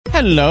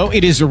Hello,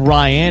 it is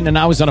Ryan, and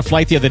I was on a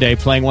flight the other day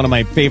playing one of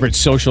my favorite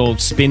social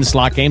spin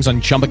slot games on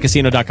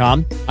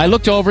ChumbaCasino.com. I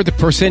looked over at the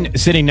person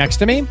sitting next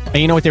to me, and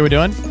you know what they were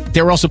doing?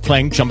 They were also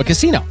playing Chumba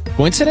Casino.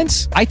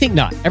 Coincidence? I think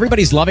not.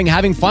 Everybody's loving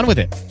having fun with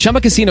it.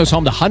 Chumba Casino is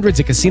home to hundreds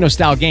of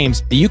casino-style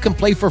games that you can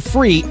play for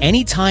free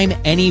anytime,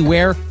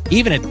 anywhere,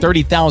 even at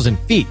 30,000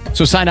 feet.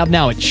 So sign up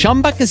now at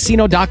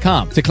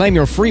ChumbaCasino.com to claim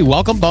your free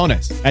welcome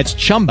bonus. That's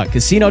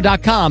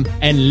ChumbaCasino.com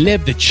and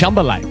live the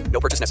Chumba life.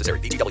 No purchase necessary.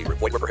 VGW.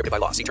 Void were prohibited by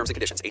law. See terms and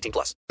conditions. 18+.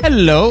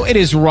 Hello, it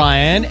is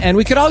Ryan, and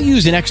we could all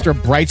use an extra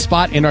bright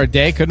spot in our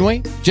day, couldn't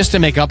we? Just to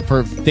make up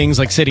for things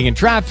like sitting in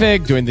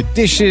traffic, doing the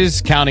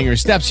dishes, counting your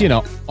steps, you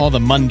know, all the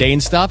mundane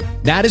stuff.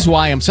 That is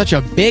why I'm such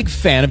a big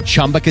fan of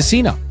Chumba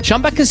Casino.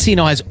 Chumba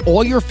Casino has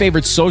all your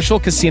favorite social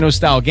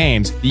casino-style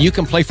games that you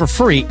can play for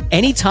free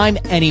anytime,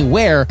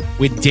 anywhere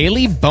with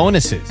daily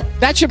bonuses.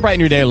 That should brighten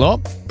your day a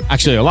little.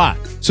 Actually, a lot.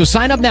 So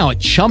sign up now at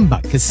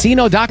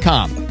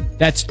ChumbaCasino.com.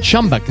 That's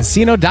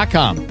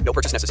ChumbaCasino.com. No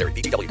purchase necessary.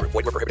 VGW. Void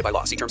were prohibited by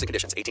law. See terms and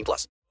conditions.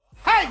 18+.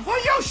 Hey,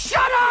 will you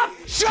shut up?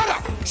 Shut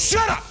up!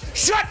 Shut up!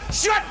 Shut up!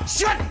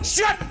 Shut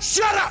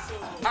up!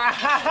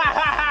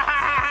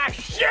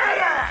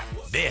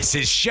 This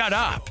is Shut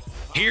Up.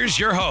 Here's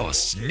your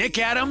hosts, Nick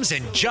Adams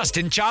and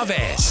Justin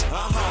Chavez.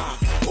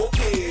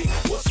 Okay,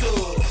 what's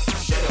up?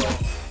 Shut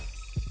up.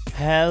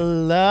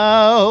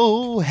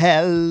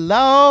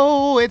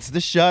 Hello, it's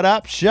the Shut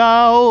Up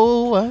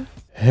Show.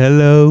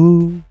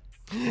 Hello.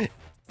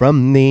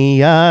 From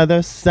the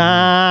other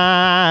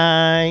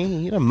side,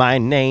 my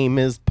name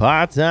is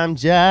Part-Time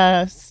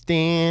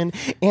Justin,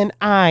 and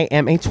I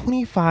am a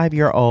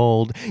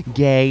 25-year-old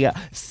gay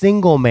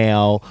single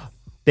male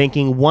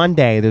thinking one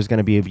day there's going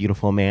to be a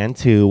beautiful man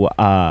to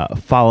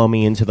follow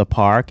me into the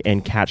park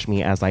and catch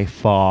me as I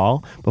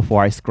fall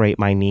before I scrape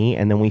my knee,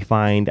 and then we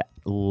find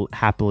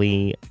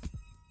happily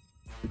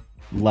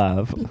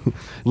love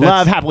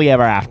happily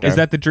ever after. Is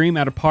that the dream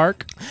at a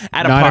park?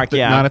 At a park, yeah.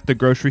 yeah. Not at the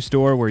grocery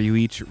store where you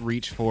each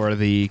reach for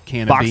the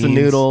can of box beans, of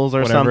noodles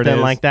or whatever something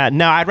like that.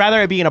 No, I'd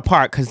rather it be in a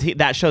park because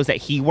that shows that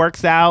he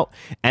works out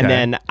and Okay.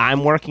 then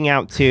I'm working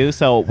out too.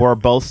 So we're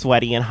both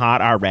sweaty and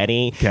hot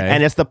already. Okay.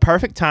 And it's the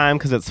perfect time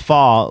because it's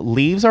fall.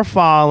 Leaves are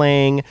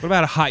falling. What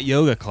about a hot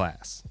yoga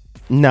class?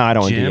 No, I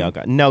don't want to do Gym?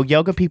 yoga. No,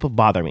 yoga people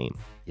bother me.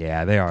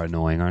 Yeah, they are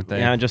annoying, aren't they?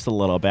 Yeah, just a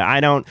little bit.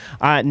 I don't.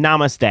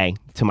 Namaste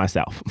to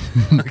myself.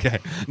 Okay.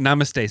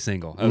 Namaste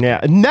single. Okay.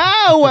 Yeah.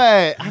 No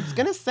way. I was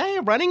gonna say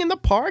running in the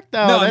park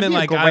though. No, I That'd mean be a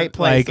like, great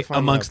place to find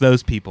amongst love.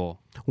 those people.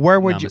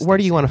 Where Namaste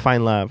do you want to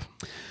find love?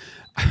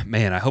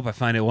 Man, I hope I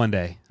find it one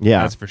day.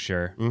 Yeah. That's for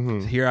sure. So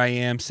here I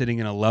am sitting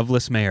in a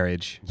loveless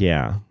marriage.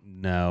 Yeah.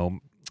 No.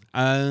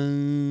 I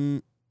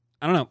don't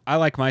know. I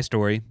like my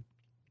story.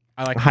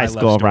 I like High my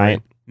school, love story.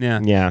 right? Yeah.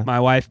 Yeah. My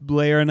wife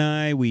Blair and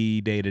I,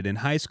 we dated in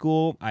high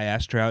school. I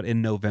asked her out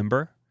in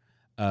November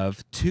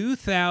of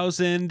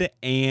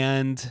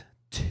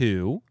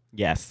 2002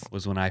 Yes.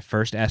 was when I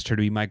first asked her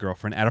to be my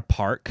girlfriend at a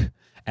park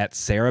at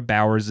Sarah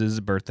Bowers'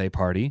 birthday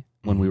party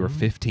when we were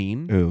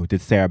 15. Ooh,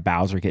 did Sarah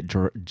Bowser get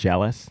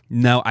jealous?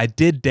 No, I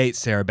did date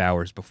Sarah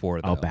Bowers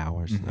before, though. Oh,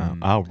 Bowers. Mhm.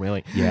 Oh,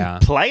 really? Yeah.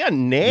 Play a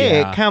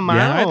Nick. Yeah. Come on.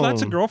 Yeah, I had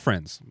lots of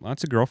girlfriends.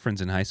 Lots of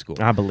girlfriends in high school.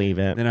 I believe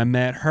it. Then I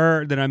met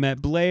her. Then I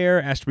met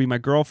Blair, asked to be my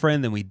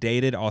girlfriend. Then we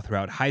dated all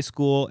throughout high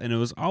school. And it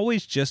was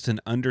always just an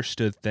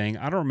understood thing.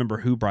 I don't remember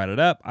who brought it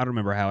up. I don't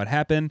remember how it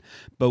happened.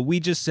 But we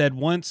just said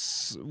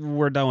once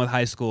we're done with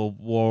high school,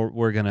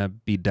 we're going to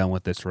be done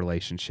with this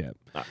relationship.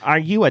 Are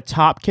you a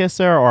top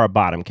kisser or a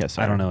bottom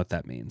kisser? I don't know what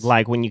that means.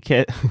 Like when you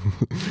kiss,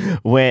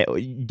 do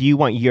you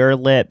want your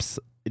lips?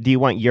 Do you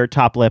want your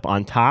top lip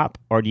on top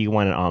or do you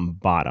want it on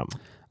bottom?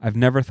 I've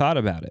never thought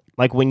about it.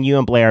 Like when you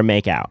and Blair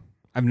make out,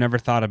 I've never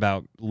thought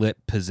about lip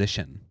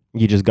position.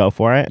 you just go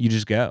for it. You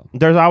just go.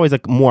 There's always a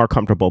more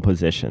comfortable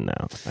position,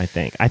 though. I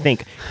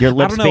think your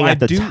lips I don't know. being I at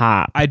the do,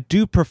 top. I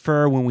do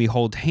prefer when we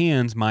hold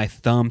hands, my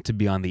thumb to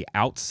be on the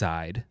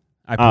outside.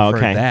 I prefer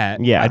okay.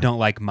 that. Yeah. I don't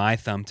like my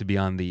thumb to be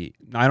on the.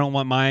 I don't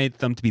want my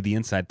thumb to be the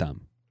inside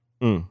thumb.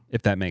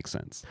 If that makes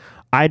sense.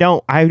 I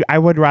don't. I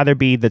would rather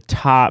be the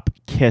top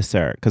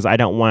kisser because I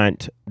don't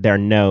want their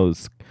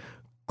nose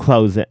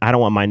closing. I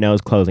don't want my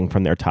nose closing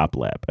from their top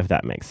lip. If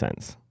that makes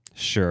sense.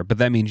 Sure, but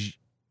that means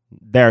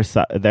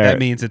that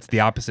means it's the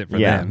opposite for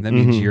Yeah. them. That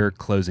means Mhm. you're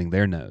closing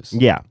their nose.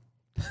 Yeah.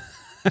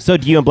 So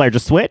do you and Blair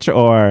just switch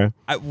or?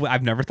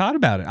 I've never thought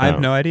about it. I have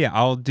no idea.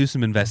 I'll do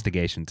some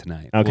investigation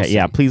tonight. Okay. We'll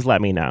Yeah. see. Please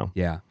let me know.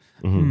 Yeah.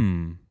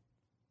 Mhm.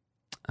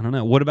 I don't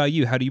know. What about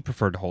you? How do you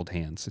prefer to hold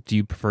hands? Do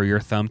you prefer your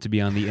thumb to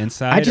be on the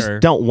inside? I just or?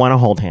 don't want to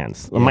hold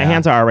hands. My Yeah.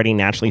 hands are already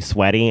naturally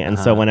sweaty, and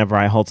so Uh-huh. whenever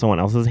I hold someone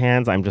else's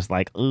hands, I'm just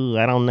like, ooh,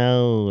 I don't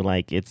know.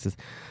 Like it's just,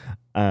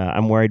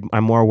 I'm worried.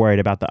 I'm more worried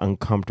about the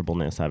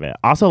uncomfortableness of it.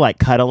 Also, like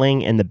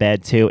cuddling in the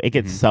bed too. It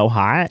gets so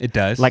hot. It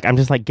does. Like I'm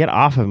just like, get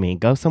off of me.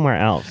 Go somewhere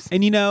else.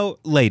 And you know,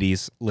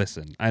 ladies,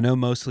 listen. I know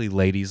mostly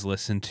ladies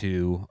listen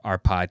to our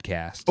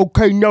podcast.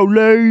 Okay, no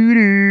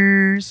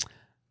ladies.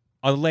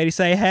 All the ladies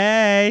say,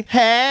 hey.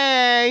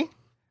 Hey.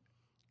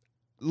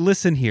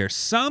 Listen here.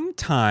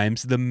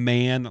 Sometimes the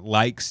man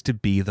likes to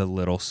be the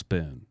little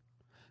spoon.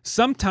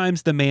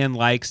 sometimes the man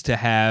likes to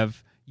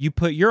have you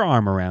put your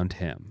arm around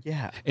him.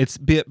 Yeah.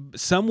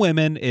 Some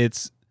women,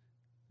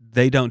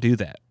 they don't do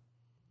that.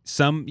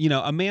 Some,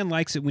 a man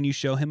likes it when you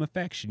show him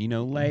affection,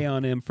 lay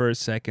on him for a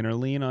second or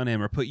lean on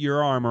him or put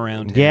your arm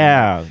around him.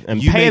 Yeah,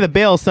 and pay the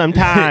bill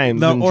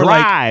sometimes and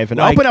drive and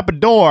open up a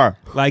door.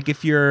 Like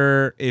if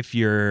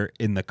you're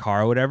in the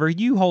car or whatever,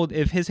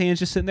 if his hand's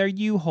just sitting there,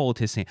 you hold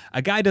his hand.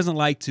 A guy doesn't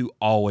like to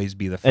always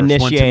be the first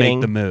one to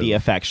make the move. The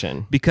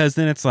affection. Because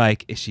then it's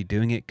like, is she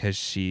doing it because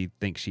she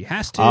thinks she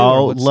has to?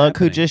 Oh, or what's look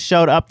happening? who just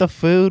showed up, the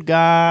food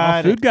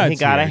god. Oh, Food God's He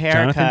got here. a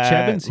haircut. Jonathan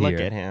Chevin's Look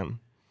here. at him.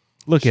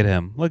 Look at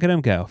him. Look at him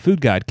go.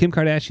 Food God. Kim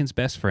Kardashian's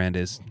best friend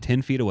is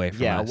 10 feet away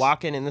from us.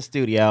 Walking in the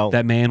studio.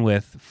 That man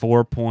with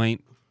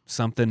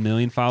 4-point-something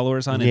million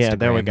followers on Instagram. Yeah,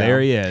 there we go.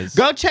 There he is.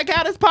 Go check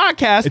out his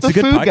podcast, It's The a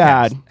good Food podcast.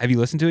 God. Have you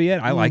listened to it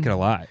yet? I like it a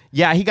lot.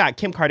 Yeah, he got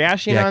Kim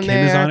Kardashian on Kim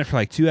there. is on it for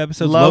like 2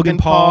 episodes. Logan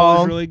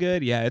Paul is really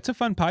good. Yeah, it's a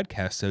fun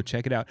podcast, so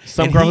check it out.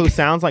 Some And girl he- who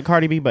sounds like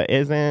Cardi B but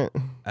isn't.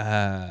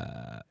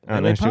 I I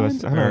don't know if she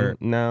was.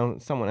 No,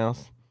 someone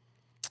else.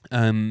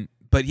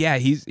 But yeah,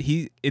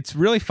 it's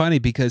really funny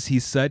because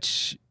he's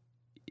such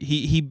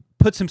he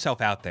puts himself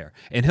out there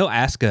and he'll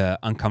ask a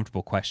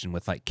uncomfortable question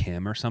with like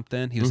Kim or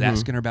something. He was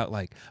asking her about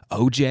like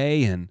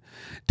OJ and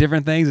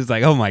different things. It's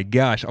like, oh my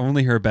gosh,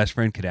 only her best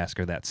friend could ask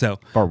her that. So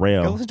For go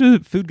real. listen to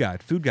Food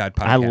God podcast.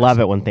 I love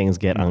it when things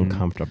get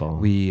uncomfortable.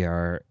 We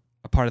are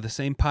a part of the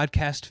same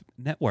podcast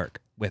network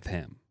with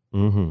him.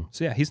 Mm-hmm.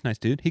 So yeah, he's a nice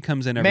dude. He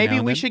comes in every now Maybe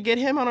and we then. should get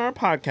him on our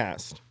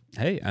podcast.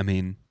 Hey, I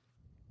mean,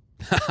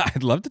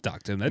 I'd love to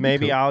talk to him. That'd be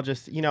Maybe cool. I'll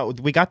just,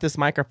 we got this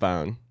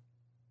microphone.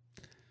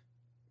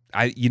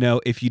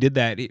 If you did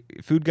that,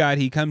 Food God,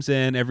 he comes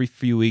in every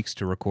few weeks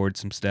to record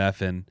some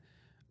stuff, and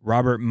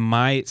Robert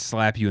might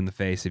slap you in the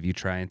face if you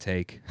try and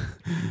take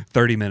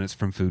 30 minutes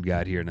from Food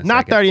God here in a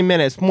Not second. 30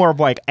 minutes, more of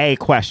like a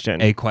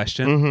question. A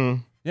question?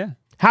 Mm-hmm. Yeah.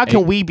 How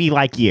can we be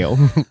like you?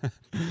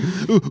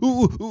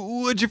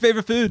 What's your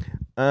favorite food?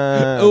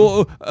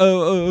 I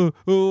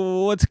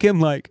What's Kim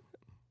like?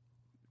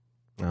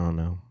 don't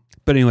know.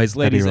 But anyways,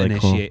 That'd be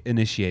ladies, really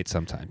initiate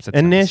sometimes. That's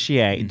nice.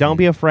 Initiate. Don't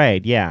be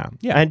afraid. Yeah.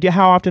 Yeah. And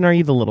how often are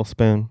you the little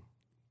spoon?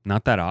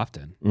 Not that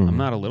often. I'm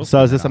not a little So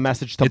spoon is this that a often.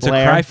 message to It's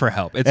Blair? a cry for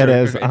help. It's It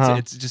is,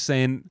 It's just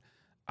saying,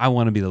 I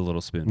want to be the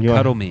little spoon. You are-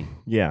 Cuddle me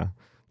Yeah.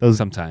 Those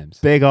sometimes.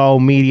 big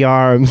old meaty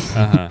arms.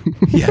 Yeah,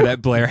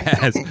 that Blair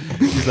has.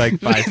 She's like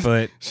 5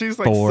 foot. She's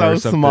like 4 so or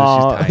something.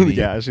 small. She's tiny.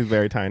 Yeah, she's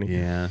very tiny.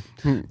 Yeah.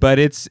 But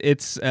it's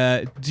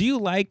do you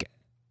like,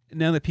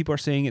 now that people are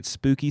saying it's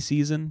spooky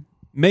season?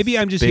 Maybe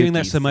I'm just hearing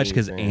that so Spooky much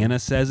because season. Anna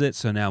says it,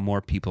 so now more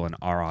people in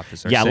our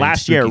office are Yeah, saying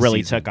last year it spooky really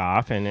season. took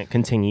off and it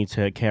continued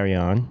to carry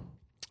on.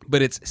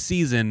 But it's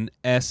season,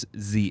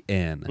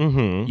 SZN.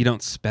 Mm-hmm. You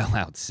don't spell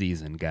out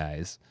season,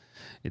 guys.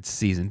 It's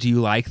season. Do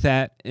you like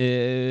that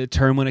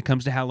term when it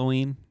comes to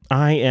Halloween?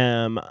 I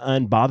am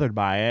unbothered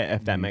by it,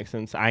 if that makes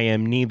sense. I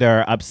am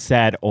neither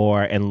upset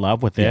or in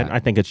love with it. Yeah. I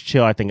think it's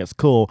chill. I think it's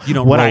cool. You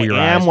don't what roll I your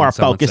am eyes more when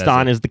someone focused says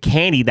on it. is the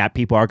candy that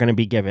people are going to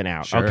be giving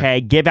out. Sure.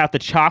 Okay, give out the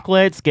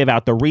chocolates, give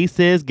out the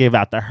Reese's, give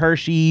out the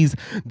Hershey's,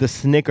 the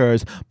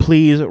Snickers.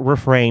 Please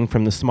refrain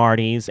from the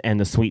Smarties and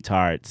the Sweet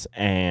Tarts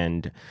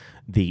and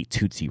the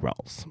Tootsie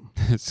Rolls.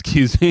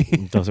 Excuse me.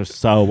 Those are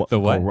so The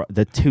what?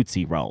 The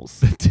Tootsie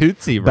Rolls.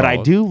 Tootsie Roll. But I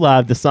do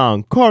love the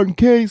song Cotton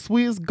Candy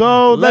Sweet as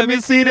Gold. Let me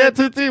see that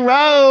Tootsie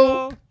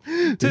Roll.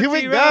 Here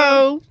we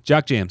go.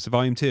 Jock Jams,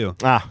 Volume 2.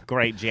 Ah,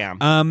 great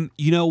jam.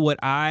 You know what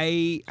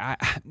I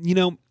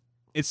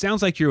it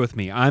sounds like you're with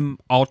me. I'm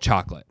all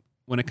chocolate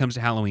when it comes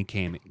to Halloween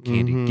candy.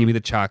 Give me the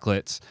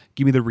chocolates.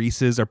 Give me the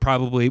Reese's or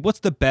probably what's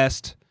the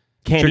best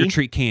Candy? trick or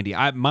treat candy?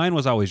 Mine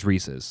was always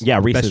Reese's. Yeah,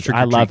 Best Reese's.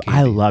 trick-or-treat I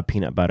candy. love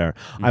peanut butter.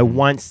 I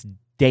once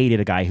dated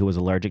a guy who was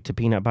allergic to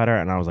peanut butter,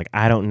 and I was like,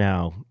 I don't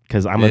know,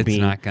 because I'm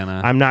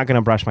not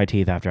gonna brush my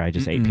teeth after I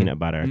just ate peanut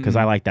butter, because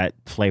I like that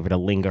flavor to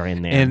linger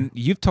in there. And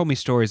you've told me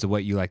stories of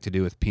what you like to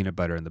do with peanut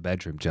butter in the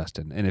bedroom,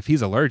 Justin. And if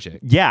he's allergic,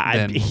 yeah,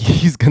 then-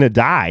 he's gonna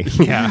die.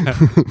 yeah,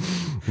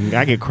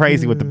 I get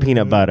crazy with the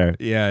peanut butter.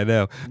 yeah, I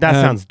know. That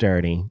sounds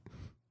dirty.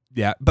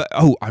 Yeah, but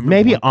I remember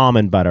Maybe one-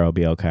 almond butter will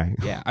be okay.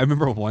 Yeah, I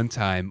remember one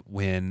time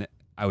when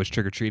I was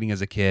trick-or-treating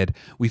as a kid,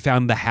 we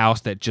found the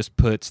house that just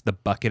puts the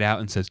bucket out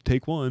and says,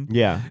 take one.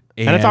 Yeah,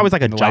 and it's always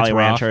like a the lights Jolly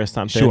were off. Rancher or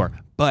something. Sure.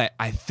 But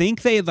I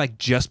think they had like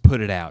just put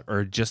it out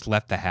or just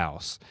left the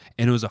house.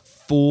 And it was a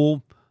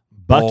full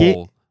Bucket?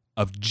 bowl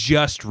of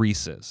just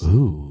Reese's.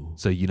 Ooh.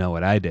 So you know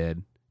what I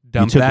did?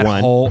 Dump took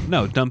that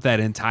one. dump that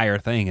entire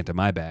thing into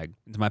my bag,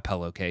 into my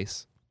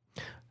pillowcase.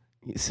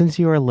 Since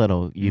you were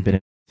little, you've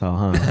been so,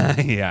 huh?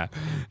 Yeah.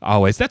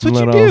 Always. That's what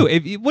Little- you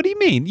do. What do you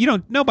mean?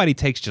 Nobody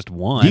takes just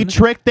one. You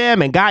tricked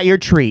them and got your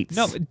treats.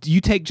 No, do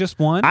you take just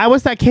one? I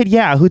was that kid,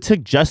 yeah, who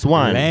took just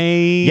one.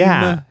 Lame.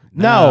 Yeah.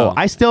 No,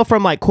 I steal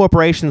from like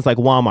corporations like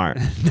Walmart.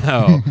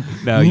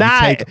 No, you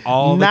take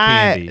all the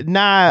candy.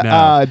 Not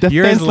No.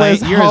 You're as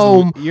defenseless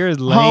you're as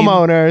lame,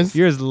 homeowners.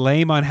 You're as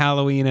lame on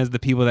Halloween as the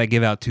people that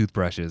give out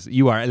toothbrushes.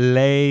 You are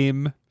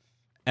lame.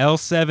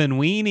 L7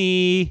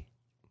 weenie.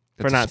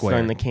 For That's a not square.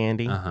 stealing the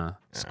candy. Uh-huh.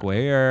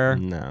 Square.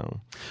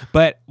 No.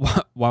 But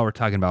while we're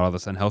talking about all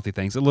this unhealthy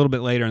things, a little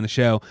bit later in the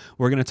show,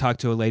 we're going to talk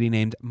to a lady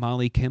named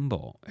Molly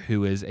Kimball,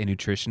 who is a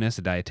nutritionist,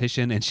 a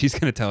dietitian, and she's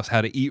going to tell us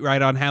how to eat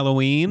right on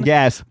Halloween.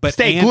 Yes, but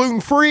stay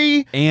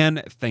gluten-free.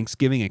 And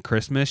Thanksgiving and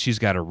Christmas, she's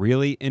got a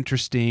really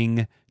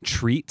interesting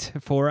treat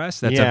for us.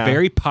 That's a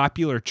very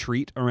popular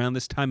treat around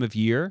this time of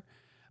year,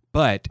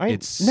 but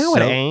it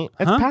ain't.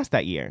 It's past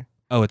that year.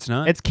 Oh, it's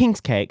not? It's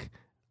King's Cake.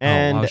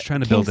 And I was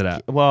trying to build it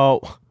up.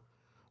 Well,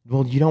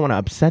 you don't want to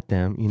upset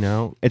them, you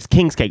know. It's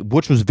King's Cake,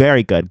 which was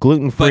very good,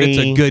 gluten-free. But it's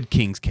a good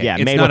King's Cake. Yeah,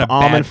 it's made not with a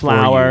almond bad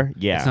flour. For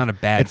you. Yeah, it's not a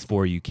bad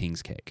for you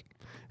King's Cake.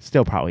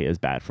 Still probably is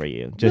bad for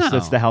you. Just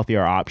it's the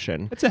healthier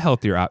option. It's a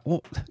healthier option.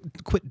 Well,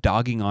 quit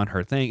dogging on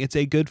her thing. It's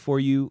a good for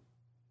you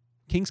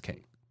King's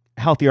Cake.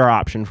 Healthier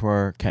option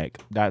for cake.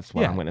 That's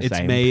what I'm going to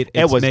say.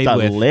 It was made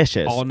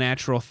delicious. With all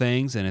natural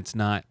things, and it's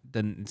not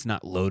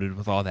loaded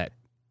with all that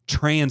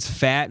trans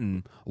fat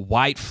and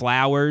white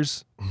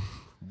flours.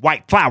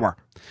 White flour.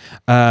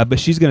 But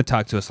she's going to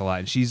talk to us a lot,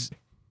 and she's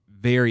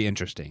very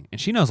interesting, and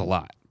she knows a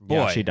lot. Boy,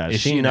 yeah, she does.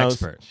 Is she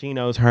knows, an expert. She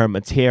knows her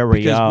material.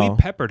 Because we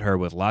peppered her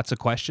with lots of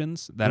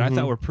questions that I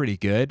thought were pretty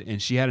good,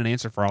 and she had an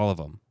answer for all of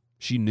them.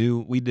 She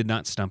knew we did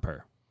not stump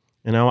her.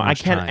 You know, I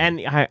can,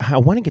 and I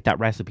want to get that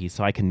recipe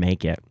so I can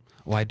make it.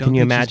 Well, I don't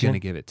think she's going to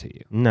give it to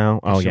you. No.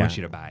 Oh, she yeah. wants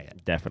you to buy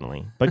it.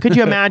 Definitely. But could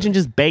you imagine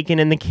just baking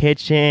in the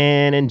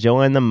kitchen,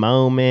 enjoying the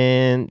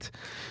moment?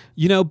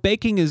 You know,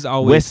 baking is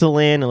always...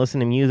 Whistling and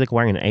listening to music,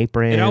 wearing an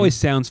apron. It always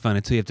sounds fun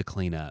until you have to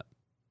clean up.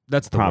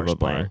 That's the worst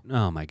Probably. part.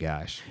 Oh, my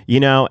gosh. You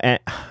know,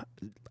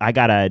 I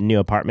got a new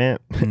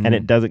apartment, and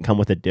it doesn't come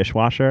with a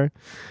dishwasher.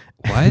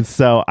 What?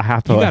 So I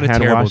have to You got a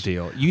hand terrible wash.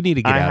 deal. You need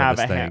to get out of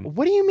this thing.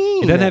 What do you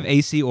mean? It doesn't have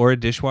AC or a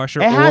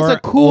dishwasher. It has a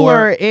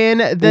cooler in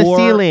the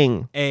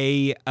ceiling.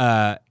 It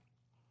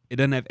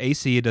doesn't have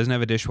AC. It doesn't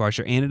have a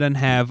dishwasher, and it doesn't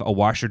have a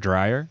washer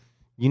dryer.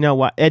 You know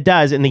what? It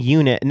does in the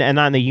unit, and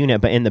not in the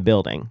unit, but in the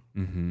building.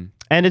 Mm-hmm.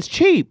 And it's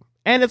cheap,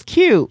 and it's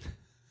cute.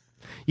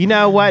 You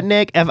know what,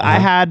 Nick? If I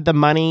had the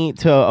money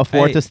to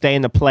afford to stay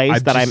in the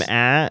place I'm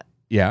at,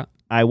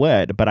 I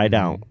would, but I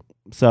don't.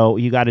 So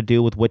you got to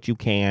do with what you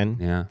can.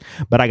 Yeah.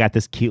 But I got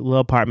this cute little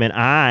apartment.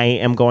 I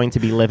am going to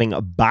be living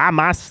by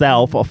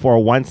myself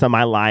for once in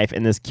my life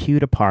in this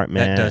cute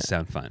apartment. That does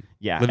sound fun.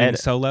 Yeah. Living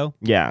solo?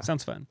 Yeah.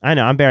 Sounds fun. I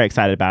know. I'm very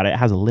excited about it. It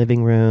has a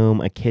living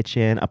room, a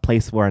kitchen, a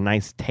place for a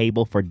nice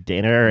table for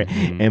dinner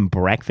and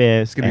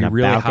breakfast. It's going to be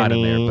really hot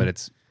in there, but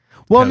it's...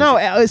 Well,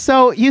 no.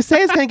 So you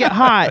say it's going to get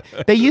hot.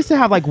 They used to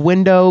have like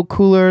window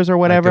coolers or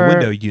whatever. Like a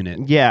window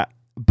unit. Yeah.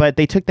 But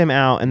they took them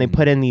out and they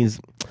put in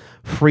these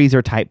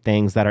freezer type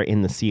things that are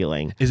in the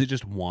ceiling. Is it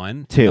just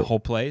one? Two. In the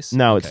whole place?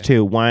 No, it's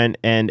two. One,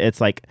 and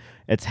it's like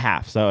it's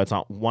half. So it's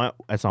on one.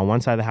 It's on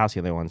one side of the house. The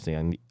other one's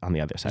on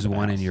the other side. Is of the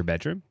one house. in your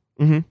bedroom?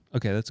 Mm-hmm.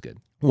 Okay, that's good.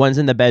 One's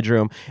in the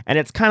bedroom, and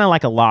it's kind of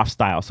like a loft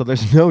style. So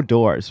there's no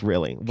doors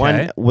really.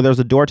 Well, there's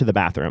a door to the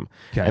bathroom,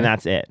 and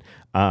that's it.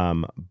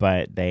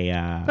 But they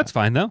that's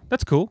fine though.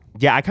 That's cool.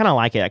 Yeah, I kind of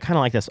like it. I kind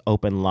of like this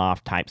open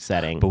loft type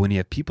setting. But when you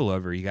have people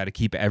over, you got to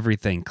keep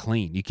everything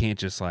clean. You can't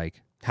just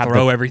like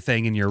throw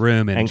everything in your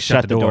room and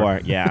shut the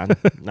door. Yeah,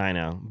 I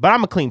know. But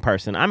I'm a clean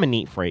person. I'm a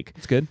neat freak.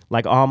 It's good.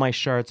 Like all my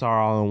shirts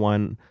are all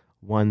in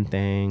one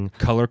thing.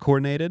 Color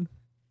coordinated.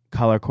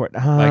 Like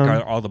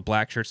are all the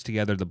black shirts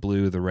together, the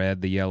blue, the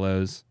red, the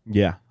yellows?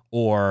 Yeah.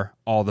 Or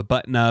all the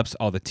button-ups,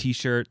 all the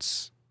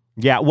T-shirts?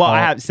 Yeah, well,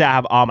 I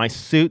have all my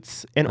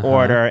suits in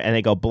order, and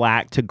they go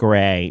black to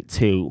gray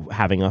to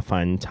having a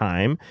fun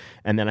time.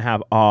 And then I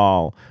have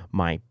all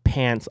my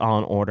pants all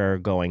in order,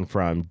 going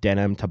from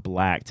denim to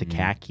black to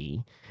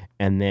khaki.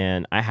 And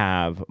then I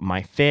have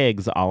my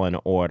figs all in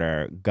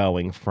order,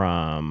 going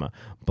from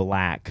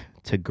black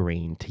to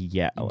green to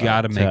yellow. You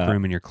got to make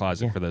room in your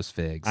closet for those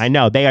figs. I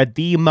know. They are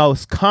the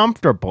most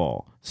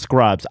comfortable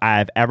scrubs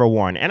I've ever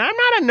worn. And I'm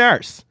not a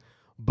nurse.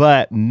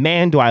 But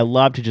man, do I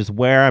love to just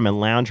wear them and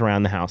lounge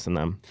around the house in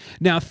them.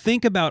 Now,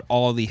 think about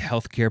all the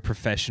healthcare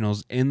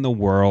professionals in the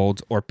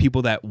world or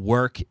people that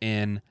work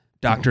in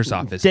doctor's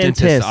office,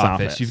 dentist's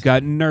office. You've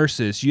got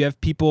nurses. You have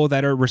people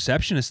that are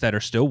receptionists that are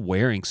still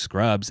wearing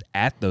scrubs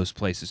at those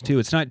places, too.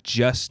 It's not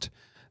just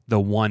the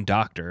one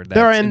doctor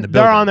that's in the building.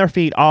 They're on their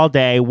feet all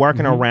day,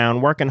 working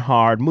around, working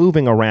hard,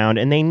 moving around,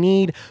 and they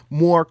need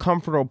more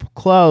comfortable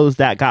clothes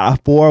that got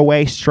a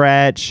 4-way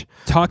stretch.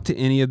 Talk to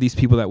any of these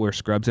people that wear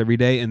scrubs every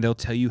day, and they'll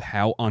tell you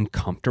how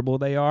uncomfortable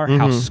they are,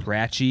 how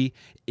scratchy,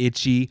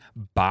 itchy,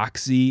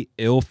 boxy,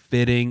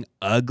 ill-fitting,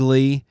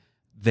 ugly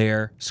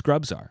their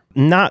scrubs are.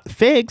 Not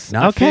figs.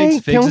 Not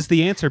figs. Figs is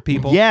the answer,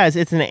 people. Yes,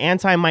 it's an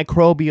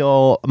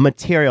antimicrobial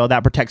material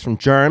that protects from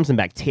germs and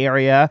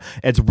bacteria.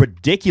 It's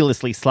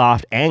ridiculously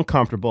soft and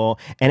comfortable,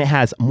 and it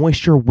has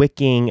moisture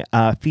wicking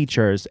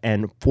features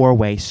and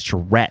 4-way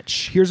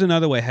stretch. Here's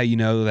another way how you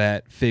know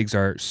that figs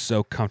are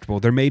so comfortable.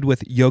 They're made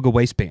with yoga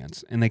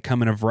waistbands, and they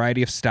come in a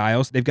variety of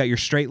styles. They've got your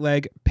straight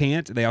leg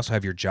pant. They also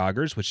have your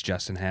joggers, which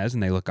Justin has,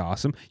 and they look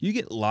awesome. You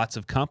get lots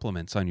of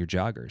compliments on your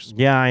joggers.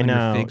 Yeah, I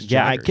know. Figs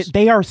yeah, joggers.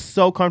 they are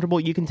so comfortable.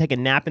 You can take a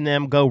nap in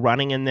them, go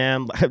running in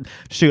them.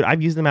 Shoot,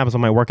 I've used them as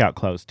on my workout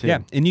clothes too. Yeah,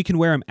 and you can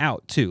wear them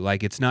out too.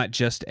 Like it's not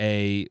just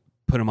a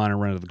put them on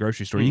and run to the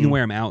grocery store. You can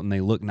wear them out and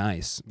they look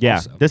nice. Yeah,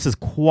 also. this is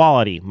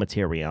quality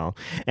material.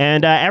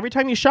 And every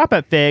time you shop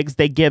at Figs,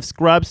 they give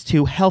scrubs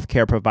to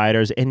healthcare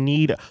providers in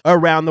need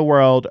around the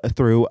world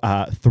through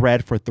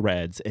Thread for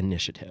Threads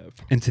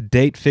initiative. And to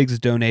date, Figs has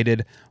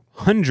donated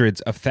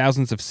hundreds of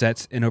thousands of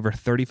sets in over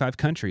 35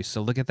 countries.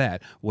 So look at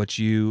that. What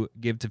you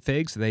give to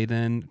Figs, they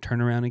then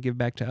turn around and give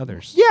back to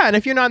others. Yeah, and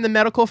if you're not in the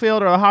medical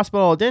field or a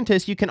hospital or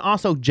dentist, you can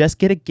also just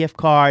get a gift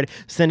card,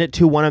 send it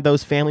to one of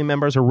those family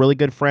members or really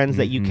good friends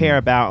that you care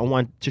about and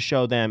want to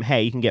show them,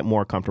 hey, you can get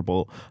more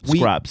comfortable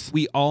scrubs.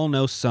 We all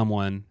know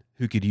someone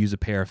who could use a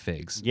pair of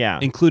Figs. Yeah.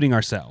 Including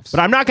ourselves. But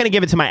I'm not going to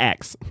give it to my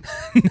ex.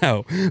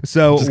 No.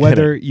 So Just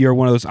whether you're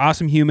one of those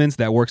awesome humans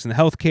that works in the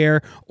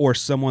healthcare or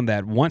someone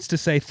that wants to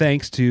say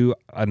thanks to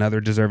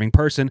another deserving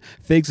person,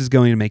 Figs is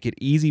going to make it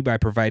easy by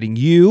providing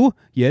you,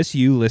 yes,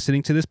 you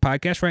listening to this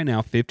podcast right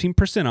now,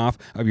 15% off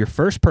of your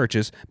first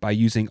purchase by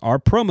using our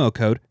promo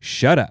code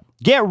SHUTUP.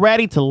 Get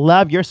ready to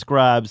love your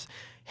scrubs.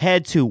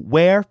 Head to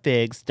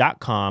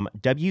wearfigs.com,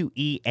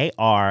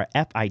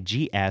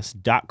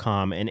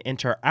 wearfigs.com, and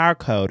enter our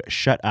code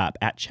SHUTUP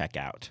at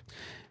checkout.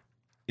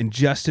 And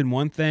Justin,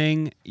 one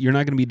thing, you're not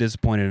going to be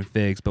disappointed in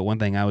Figs, but one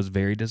thing I was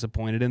very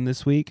disappointed in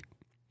this week,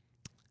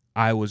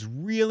 I was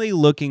really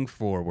looking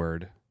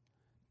forward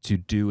to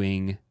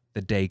doing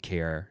the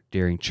daycare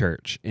during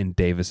church in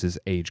Davis's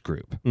age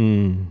group.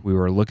 We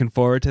were looking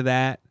forward to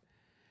that.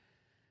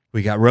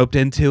 We got roped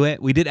into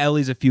it. We did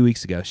Ellie's a few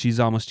weeks ago. She's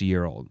almost a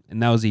year old,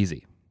 and that was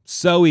easy.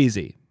 So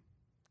easy.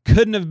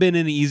 Couldn't have been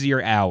an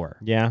easier hour.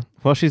 Yeah.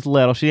 Well, she's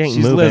little. She ain't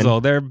She's moving.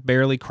 Lizzo. They're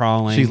barely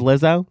crawling. She's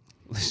Lizzo?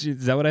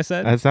 Is that what I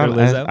said? I Or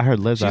Lizzo? heard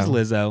Lizzo. She's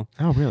Lizzo.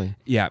 Oh, really?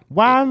 Yeah.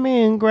 Why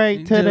men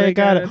great till Till they they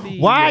gotta gotta be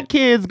Why great.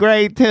 kids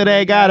great till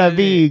they gotta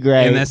be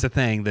great? And that's the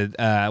thing.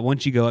 That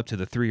once you go up to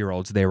the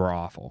 3-year-olds, they were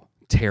awful.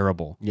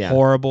 Terrible. Yeah.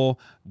 Horrible.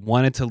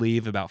 Wanted to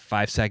leave about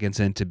 5 seconds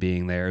into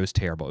being there. It was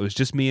terrible. It was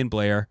just me and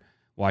Blair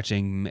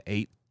watching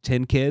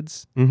 8-10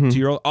 kids,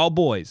 2-year-old, all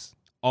boys.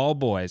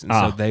 And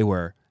so they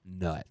were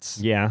nuts.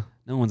 Yeah.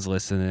 No one's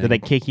listening. Did they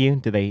kick you?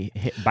 Did they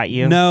bite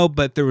you? No,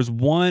 but there was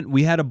one.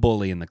 We had a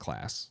bully in the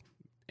class.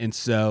 And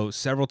so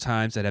several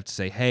times I'd have to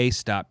say, hey,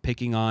 stop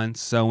picking on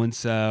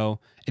so-and-so.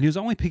 And he was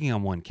only picking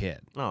on one kid,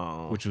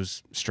 Oh. which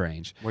was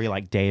strange. Were you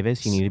like,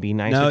 Davis, you need to be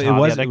nicer No, to it all the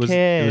wasn't. other It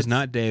kids? was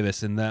not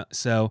Davis. And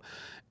so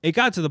it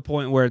got to the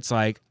point where it's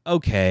like,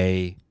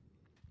 okay,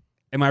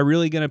 am I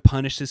really going to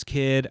punish this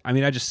kid? I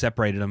mean, I just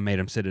separated him, made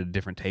him sit at a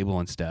different table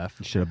and stuff.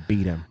 You should have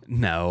beat him.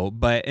 No,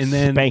 but and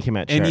then Spank him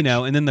at and church.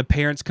 and then the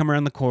parents come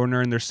around the corner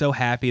and they're so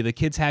happy. The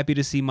kid's happy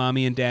to see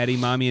mommy and daddy.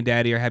 Mommy and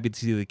daddy are happy to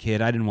see the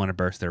kid. I didn't want to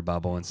burst their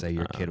bubble and say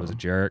your kid was a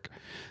jerk,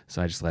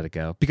 so I just let it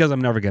go because I'm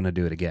never going to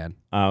do it again.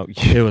 Oh,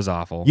 It was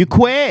awful. you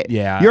quit?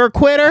 Yeah. You're a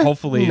quitter?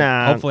 Hopefully,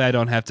 Nah. hopefully I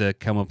don't have to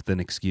come up with an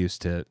excuse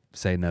to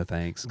say no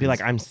thanks. Be like,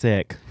 'cause I'm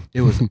sick.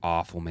 it was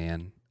awful,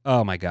 man.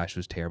 Oh my gosh, it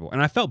was terrible,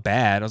 and I felt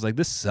bad. I was like,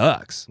 this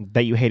sucks.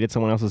 That you hated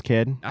someone else's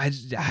kid? I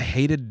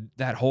hated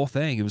that whole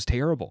thing. It was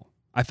terrible.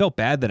 I felt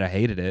bad that I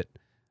hated it,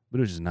 but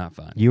it was just not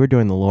fun. You were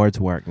doing the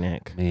Lord's work,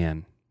 Nick.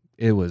 Man,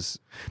 it was.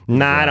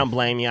 Nah, I rough. don't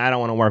blame you. I don't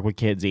want to work with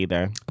kids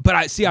either. But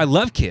I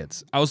love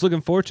kids. I was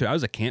looking forward to it. I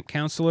was a camp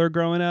counselor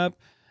growing up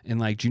in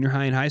like junior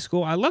high and high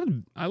school. I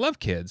love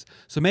kids.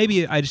 So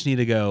maybe I just need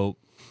to go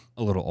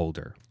a little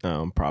older.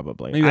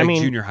 Probably. Maybe I like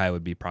mean, junior high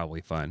would be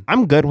probably fun.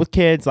 I'm good with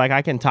kids. Like,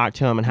 I can talk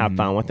to them and have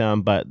fun with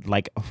them, but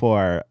like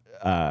for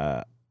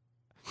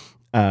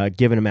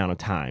given amount of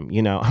time,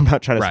 you know, I'm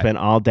not trying to Right. spend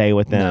all day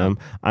with them.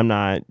 I'm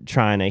not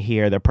trying to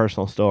hear their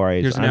personal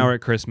stories. Here's an I'm- hour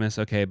at Christmas.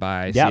 Okay,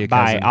 bye. See Yeah, you,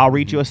 bye. cousin. I'll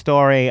read you a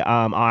story.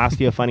 I'll ask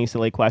you a funny,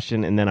 silly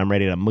question, and then I'm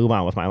ready to move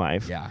on with my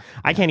life. Yeah.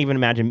 I can't even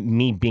imagine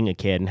me being a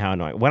kid and how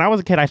annoying. When I was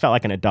a kid, I felt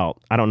like an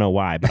adult. I don't know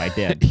why, but I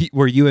did.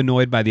 Were you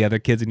annoyed by the other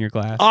kids in your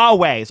class?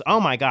 Always. Oh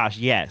my gosh,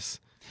 yes.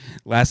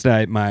 Last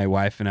night, my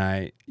wife and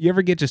I. You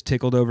ever get just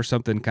tickled over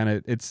something? Kind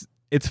of.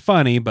 It's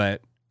funny,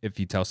 but if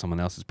you tell someone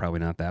else, it's probably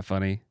not that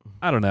funny.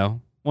 I don't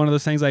know. One of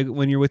those things like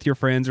when you're with your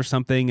friends or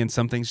something, and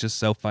something's just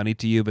so funny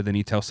to you, but then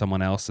you tell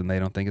someone else and they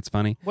don't think it's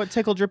funny. What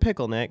tickled your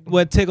pickle, Nick?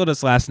 What tickled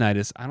us last night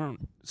is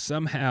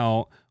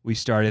somehow we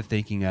started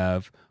thinking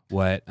of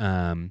what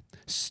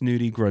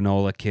snooty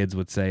granola kids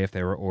would say if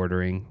they were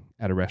ordering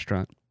at a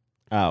restaurant.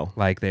 Oh,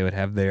 Like they would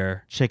have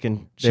their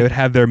chicken. They would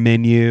have their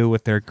menu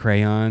with their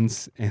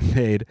crayons, and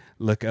they'd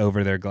look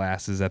over their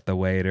glasses at the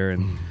waiter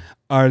and,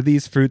 are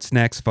these fruit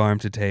snacks farm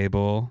to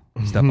table?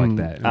 Stuff like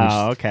that. And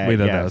Oh, okay. We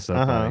thought yes. that was so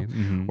funny.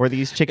 Mhm. Were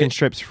these chicken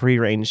strips free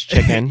range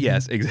chicken?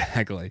 Yes,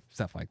 exactly.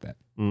 Stuff like that.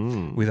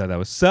 We thought that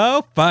was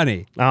so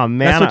funny. Oh, man.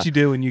 That's what you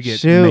do when you get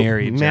Shoot,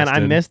 married, man, I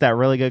Justin. missed that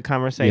really good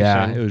conversation.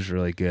 Yeah, it was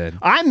really good.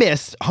 I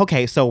missed.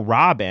 Okay, so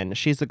Robin,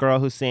 she's the girl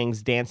who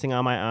sings "Dancing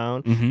on My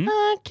Own."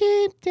 I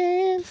keep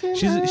dancing.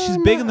 She's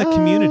on big in the my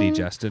community, own.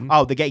 Justin.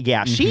 Oh, the gay.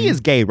 Yeah, she is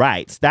gay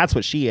rights. That's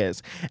what she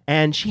is.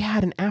 And she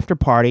had an after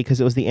party because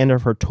it was the end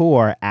of her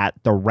tour at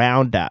the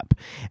Roundup,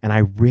 and I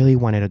really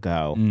wanted to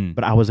go,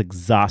 but I was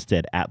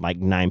exhausted at like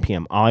 9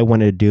 p.m. All I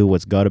wanted to do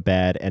was go to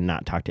bed and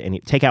not talk to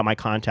take out my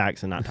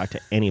contacts and not talk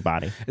to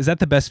anybody. Is that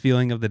the best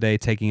feeling of the day,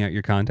 taking out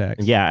your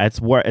contacts? Yeah, it's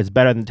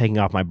better than taking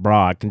off my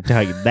bra. I can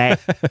tell you that.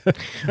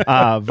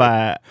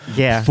 But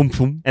yeah,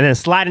 and then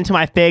slide into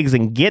my figs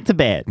and get to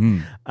bed.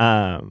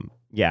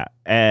 Yeah,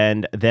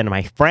 and then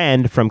my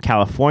friend from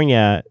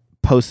California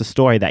posts a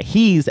story that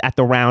he's at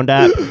the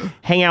Roundup,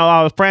 hanging out with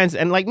all his friends,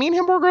 and like me and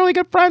him were really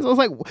good friends. I was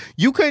like,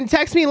 you couldn't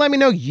text me and let me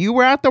know you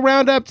were at the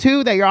Roundup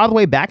too, that you're all the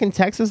way back in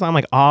Texas. I'm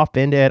like all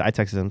offended. I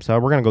texted him, so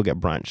we're gonna go get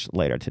brunch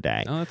later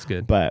today. Oh, that's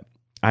good. But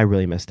I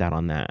really missed out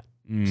on that.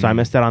 So I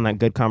missed out on that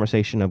good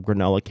conversation of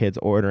granola kids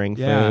ordering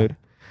food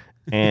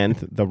and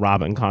the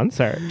Robin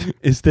concert.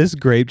 Is this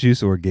grape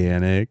juice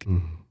organic?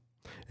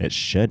 It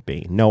should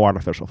be. No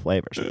artificial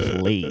flavors,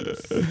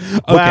 please.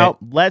 Well,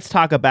 let's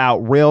talk about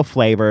real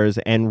flavors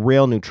and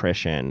real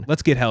nutrition.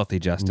 Let's get healthy,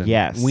 Justin.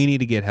 Yes. We need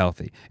to get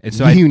healthy. And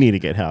so You need to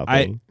get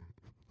healthy.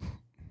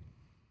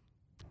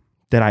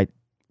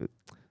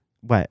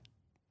 What?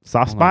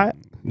 Soft spot?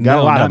 Got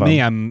No, a lot not of them.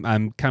 me.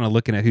 I'm kind of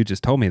looking at who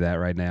just told me that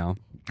right now.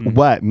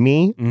 What,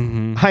 me?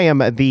 Mm-hmm. I am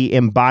the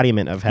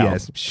embodiment of health.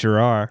 Yes, sure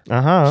are.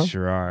 Uh-huh.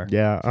 Sure are.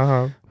 Yeah,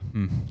 uh-huh.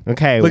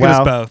 Okay, Look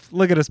well. at us both.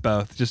 Look at us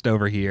both, just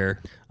over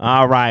here.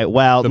 All right,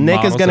 well, The Nick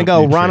is models going to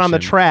of go run on the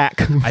nutrition.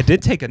 track. I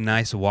did take a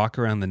nice walk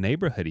around the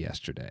neighborhood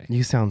yesterday.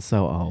 You sound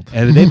so old.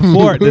 And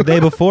the day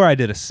before, I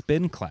did a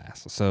spin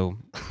class. So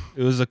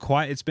it was a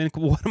quiet. It's been.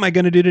 What am I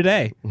going to do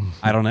today?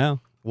 I don't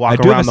know. Walk I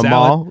do have around a the salad.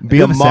 mall? I Be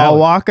do a have mall salad.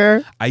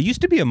 walker? I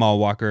used to be a mall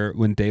walker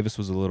when Davis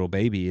was a little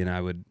baby, and I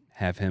would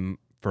have him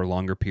for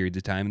longer periods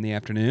of time in the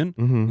afternoon.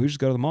 Mm-hmm. We would just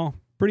go to the mall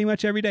pretty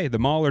much every day. The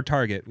mall or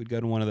Target. We'd go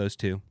to one of those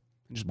two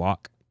and just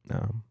walk.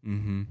 No.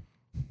 Mm-hmm.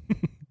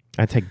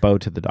 I take Bo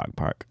to the dog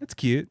park. That's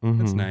cute.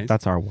 That's Mhm. nice.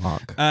 That's our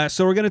walk.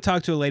 So we're going to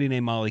talk to a lady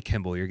named Molly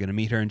Kimball. You're going to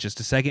meet her in just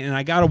a second. And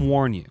I got to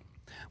warn you,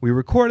 we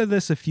recorded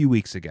this a few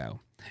weeks ago.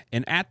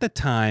 And at the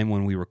time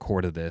when we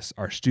recorded this,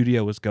 our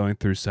studio was going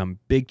through some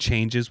big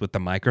changes with the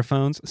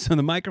microphones. So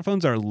the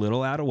microphones are a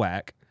little out of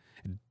whack.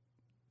 It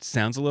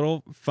sounds a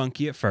little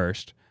funky at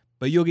first,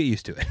 but you'll get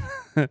used to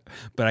it.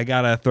 But I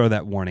got to throw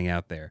that warning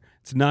out there.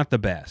 It's not the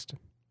best,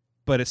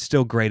 but it's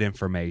still great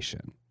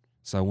information.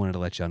 So I wanted to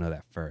let y'all know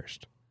that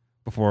first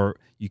before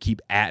you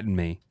keep atting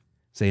me.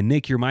 Say,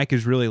 Nick, your mic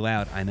is really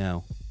loud. I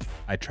know.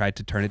 I tried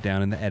to turn it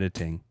down in the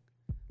editing.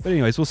 But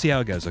anyways, we'll see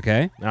how it goes,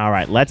 okay? All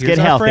right, let's Here's get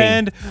our healthy.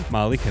 friend,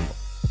 Molly Kimball.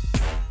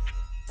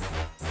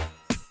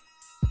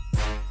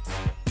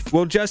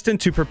 Well, Justin,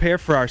 to prepare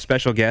for our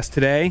special guest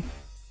today,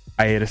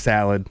 I ate a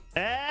salad. I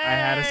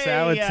had a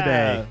salad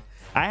today.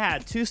 I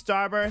had 2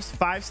 Starbursts,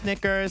 5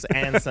 Snickers,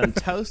 and some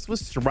toast with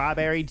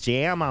strawberry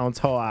jam on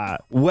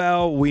top.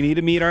 Well, we need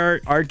to meet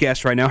our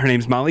guest right now. Her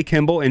name's Molly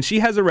Kimball, and she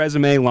has a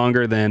resume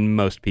longer than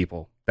most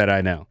people that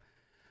I know.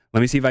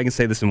 Let me see if I can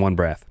say this in one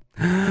breath.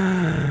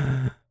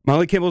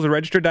 Molly Kimball is a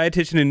registered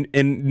dietitian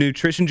and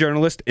nutrition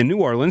journalist in New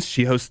Orleans.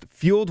 She hosts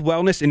Fueled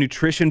Wellness and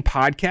Nutrition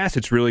podcast.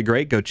 It's really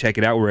great. Go check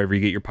it out wherever you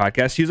get your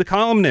podcasts. She's a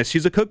columnist.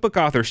 She's a cookbook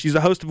author. She's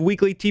a host of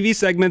weekly TV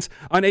segments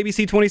on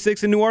ABC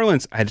 26 in New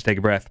Orleans. I had to take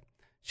a breath.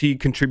 She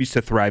contributes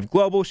to Thrive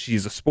Global.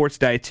 She's a sports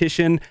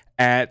dietitian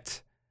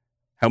at,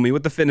 help me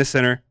with the fitness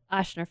center,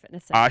 Oshner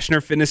Fitness Center.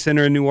 Oshner Fitness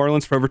Center in New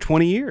Orleans for over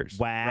 20 years.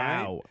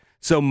 Wow. Right?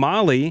 So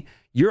Molly,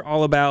 you're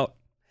all about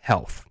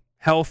health,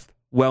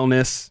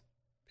 wellness,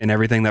 and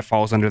everything that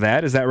falls under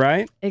that. Is that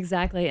right?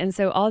 Exactly. And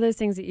so all those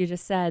things that you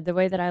just said, the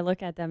way that I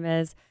look at them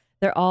is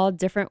they're all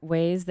different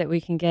ways that we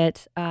can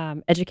get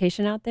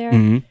education out there,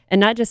 and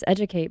not just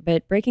educate,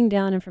 but breaking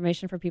down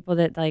information for people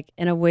that like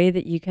in a way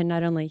that you can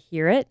not only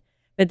hear it,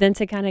 but then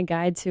to kind of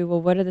guide to, well,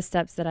 what are the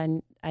steps that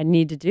I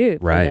need to do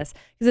for Right. this?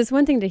 Because it's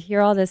one thing to hear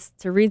all this,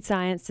 to read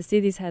science, to see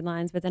these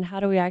headlines, but then how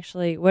do we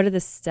actually, what are the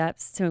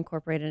steps to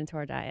incorporate it into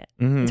our diet,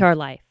 into our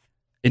life?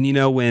 And you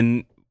know,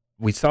 when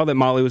we saw that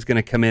Molly was going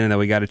to come in and that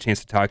we got a chance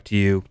to talk to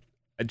you,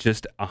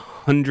 just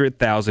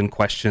 100,000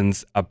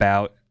 questions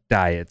about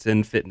diets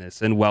and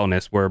fitness and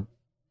wellness were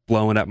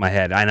blowing up my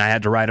head, and I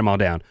had to write them all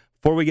down.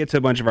 Before we get to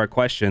a bunch of our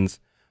questions,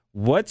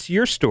 what's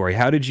your story?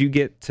 How did you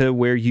get to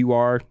where you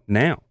are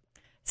now?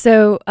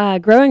 So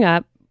growing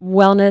up,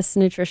 wellness,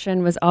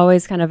 nutrition was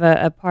always kind of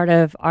a part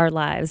of our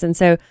lives. And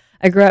so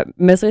I grew up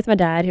mostly with my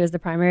dad, who was the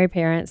primary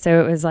parent.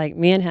 So it was like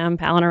me and him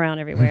palling around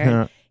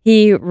everywhere.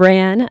 He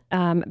ran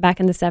back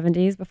in the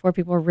 70s before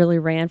people really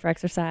ran for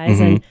exercise.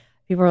 And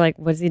people were like,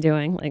 what is he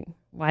doing? Like,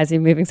 why is he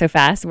moving so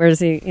fast? Where is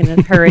he in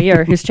a hurry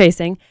or who's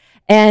chasing?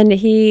 And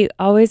he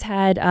always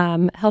had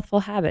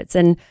healthful habits.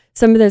 And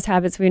some of those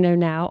habits we know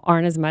now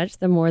aren't as much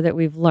the more that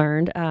we've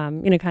learned,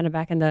 kind of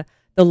back in the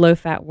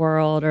low-fat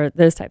world or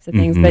those types of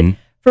things. But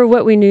for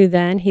what we knew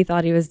then, he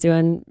thought he was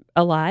doing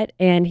a lot,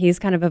 and he's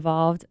kind of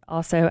evolved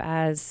also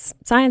as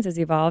science has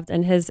evolved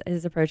and his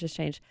approach has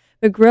changed.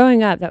 But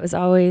growing up, that was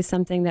always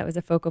something that was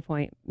a focal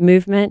point.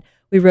 Movement.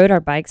 We rode our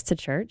bikes to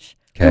church.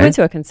 We went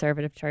to a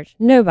conservative church.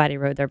 Nobody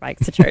rode their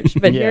bikes to church.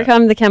 But here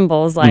come the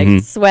Kimballs,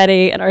 like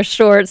sweaty in our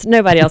shorts.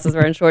 Nobody else was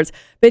wearing shorts.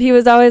 But he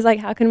was always like,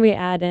 how can we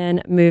add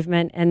in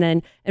movement?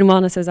 And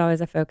wellness was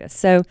always a focus.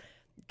 So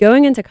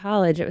going into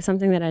college, it was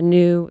something that I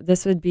knew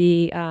this would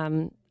be,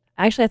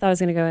 actually I thought I was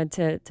going to go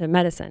into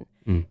medicine.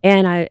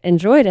 And I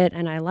enjoyed it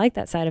and I liked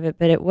that side of it,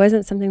 but it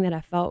wasn't something that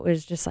I felt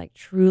was just like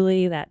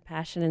truly that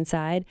passion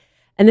inside.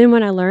 And then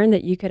when I learned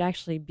that you could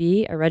actually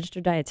be a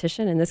registered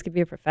dietitian and this could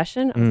be a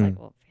profession, I was like,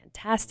 well,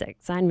 fantastic,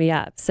 sign me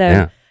up.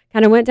 So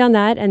kind of went down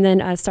that and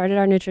then started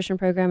our nutrition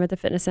program at the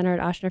fitness center at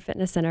Ochsner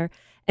Fitness Center.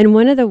 And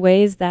one of the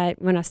ways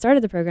that when I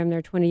started the program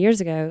there 20 years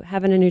ago,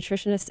 having a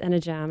nutritionist in a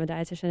gym, a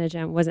dietitian in a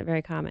gym wasn't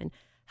very common.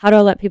 How do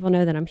I let people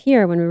know that I'm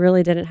here when we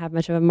really didn't have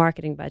much of a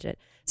marketing budget?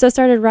 So I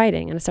started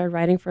writing, and I started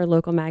writing for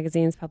local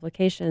magazines,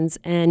 publications,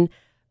 and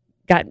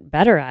got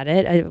better at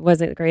it. I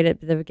wasn't great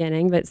at the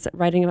beginning, but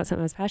writing about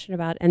something I was passionate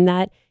about, and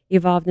that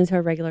evolved into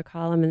a regular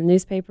column in the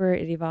newspaper.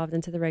 It evolved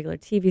into the regular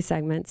TV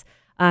segments,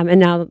 and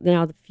now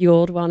the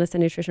Fueled Wellness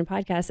and Nutrition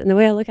podcast. And the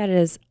way I look at it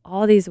is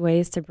all these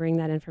ways to bring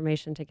that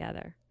information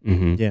together.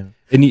 Yeah.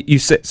 And you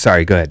said,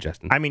 sorry, go ahead,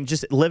 Justin. I mean,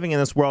 just living in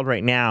this world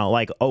right now,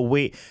 like,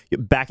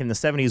 back in the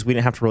 70s, we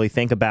didn't have to really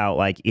think about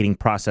like eating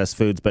processed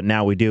foods, but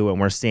now we do.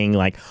 And we're seeing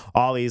like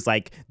all these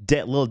like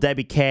little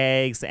Debbie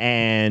cakes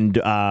and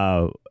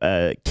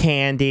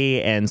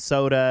candy and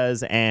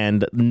sodas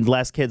and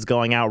less kids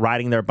going out,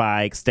 riding their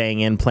bikes, staying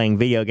in, playing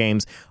video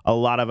games. A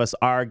lot of us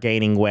are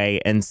gaining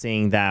weight and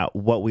seeing that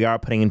what we are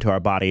putting into our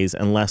bodies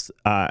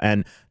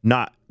and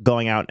not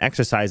going out and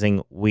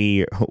exercising,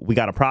 we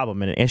got a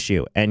problem and an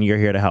issue, and you're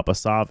here to help us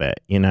solve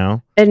it, you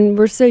know? And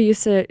we're so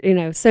used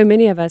to, so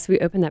many of us, we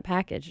open that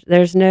package.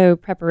 There's no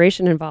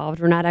preparation involved.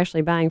 We're not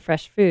actually buying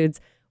fresh foods.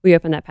 We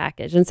open that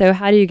package. And so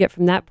how do you get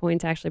from that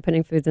point to actually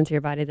putting foods into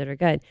your body that are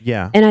good?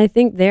 Yeah. And I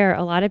think a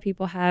lot of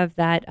people have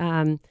that,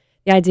 the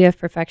idea of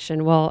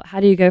perfection. Well,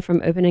 how do you go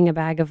from opening a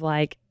bag of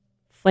like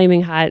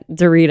flaming hot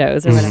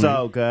Doritos or whatever?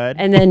 So good.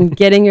 And then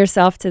getting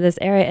yourself to this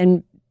area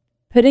and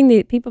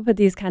people put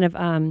these kind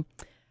of,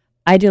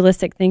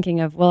 idealistic thinking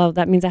of, well,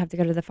 that means I have to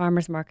go to the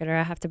farmer's market or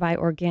I have to buy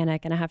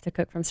organic and I have to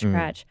cook from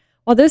scratch.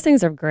 Well, those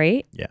things are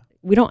great. Yeah.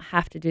 We don't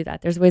have to do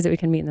that. There's ways that we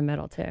can meet in the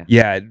middle too.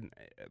 Yeah.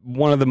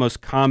 One of the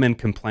most common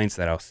complaints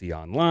that I'll see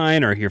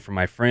online or hear from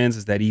my friends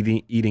is that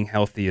eating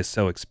healthy is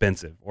so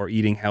expensive, or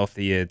eating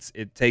healthy,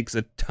 it takes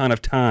a ton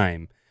of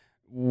time.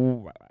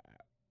 What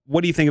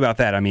do you think about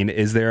that? I mean,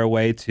 is there a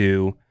way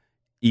to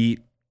eat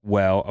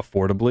well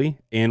affordably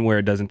and where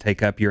it doesn't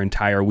take up your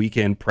entire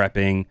weekend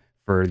prepping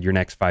for your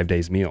next 5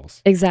 days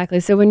meals? Exactly.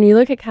 So when you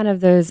look at kind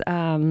of those,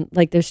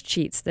 like those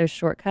cheats, those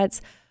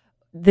shortcuts,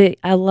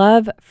 I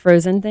love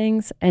frozen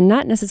things and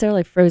not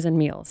necessarily frozen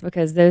meals,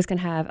 because those can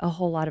have a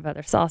whole lot of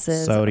other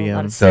sauces, a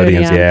lot of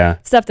sodium,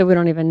 stuff that we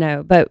don't even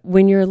know. But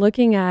when you're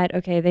looking at,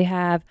 okay, they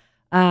have,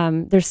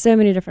 there's so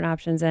many different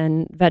options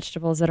and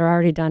vegetables that are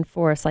already done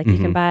for us. Like you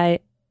can buy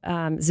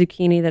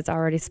zucchini that's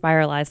already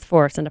spiralized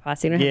for us into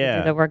pasta. You don't have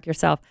to do the work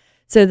yourself.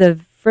 So the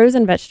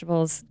frozen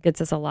vegetables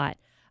gets us a lot.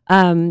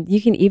 You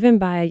can even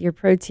buy your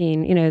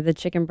protein, the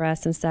chicken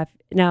breast and stuff.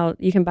 Now,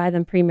 you can buy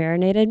them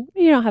pre-marinated.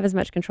 You don't have as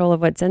much control of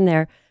what's in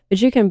there,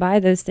 but you can buy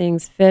those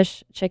things,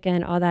 fish,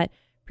 chicken, all that,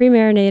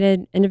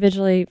 pre-marinated,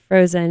 individually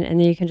frozen, and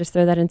then you can just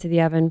throw that into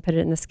the oven, put it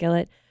in the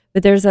skillet.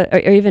 But there's or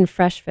even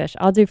fresh fish.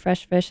 I'll do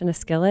fresh fish in a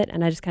skillet,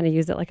 and I just kind of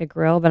use it like a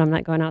grill, but I'm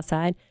not going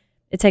outside.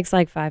 It takes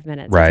like 5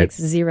 minutes. Right. It takes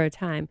zero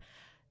time.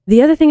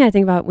 The other thing I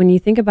think about when you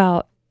think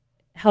about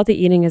healthy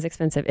eating is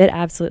expensive. It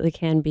absolutely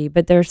can be,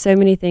 but there are so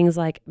many things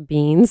like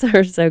beans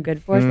are so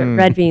good for us. But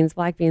red beans,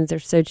 black beans, they're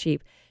so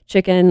cheap.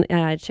 Chicken,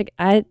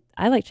 I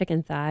like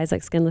chicken thighs,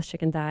 like skinless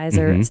chicken thighs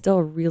are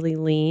still really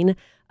lean.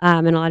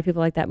 And a lot of people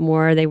like that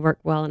more. They work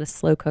well in a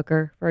slow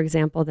cooker, for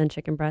example, than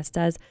chicken breast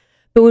does.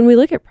 But when we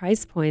look at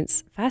price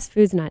points, fast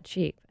food's not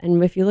cheap.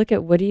 And if you look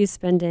at what are you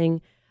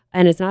spending,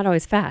 and it's not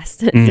always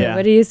fast. So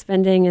what are you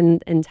spending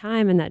in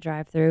time in that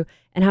drive-through,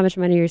 and how much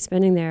money you're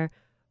spending there?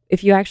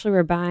 If you actually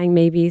were buying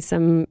maybe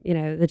some,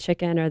 the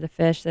chicken or the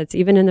fish that's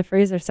even in the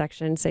freezer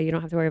section, so you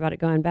don't have to worry about it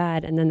going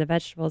bad, and then the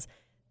vegetables,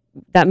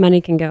 that money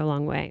can go a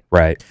long way.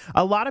 Right.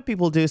 A lot of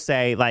people do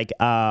say, like,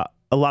 a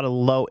lot of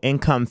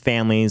low-income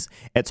families,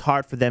 it's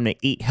hard for them to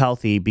eat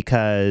healthy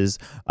because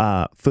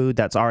food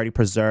that's already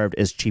preserved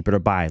is cheaper to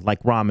buy,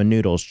 like ramen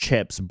noodles,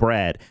 chips,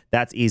 bread.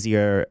 That's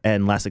easier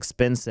and less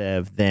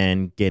expensive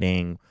than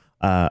getting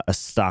a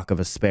stock of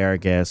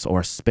asparagus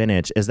or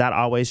spinach. Is that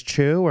always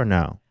true or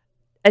no?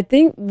 I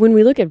think when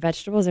we look at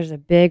vegetables, there's a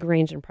big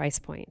range in price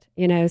point,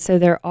 so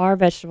there are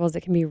vegetables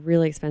that can be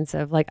really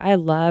expensive. Like I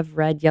love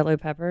red, yellow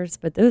peppers,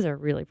 but those are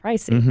really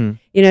pricey,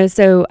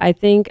 so I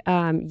think,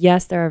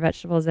 yes, there are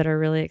vegetables that are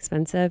really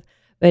expensive,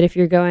 But if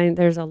you're going,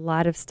 there's a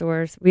lot of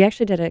stores. We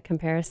actually did a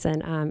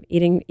comparison,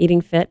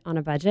 eating fit on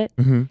a budget,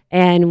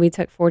 and we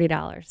took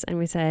 $40 and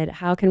we said,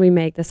 how can we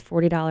make this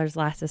 $40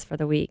 last us for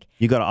the week?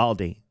 You go to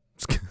Aldi.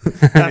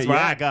 That's where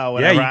Yeah. I go Yeah,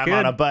 whenever you I'm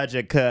on could. a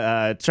budget,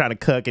 trying to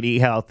cook and eat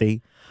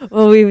healthy.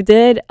 Well, we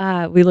did.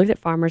 We looked at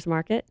farmers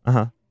market,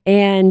 Uh-huh.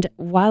 and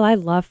while I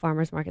love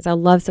farmers markets, I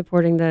love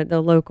supporting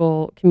the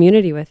local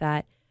community with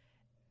that.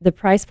 The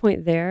price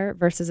point there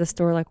versus a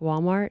store like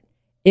Walmart,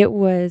 it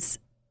was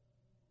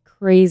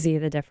crazy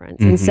the difference.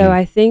 And so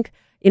I think,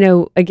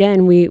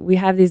 again, we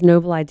have these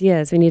noble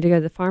ideas. We need to go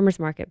to the farmers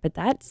market, but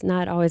that's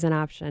not always an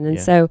option. And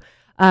Yeah. so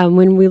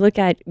when we look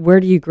at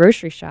where do you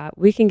grocery shop,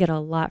 we can get a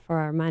lot for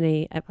our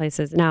money at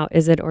places. Now,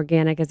 is it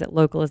organic? Is it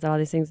local? Is it all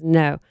these things?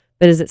 No.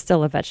 But is it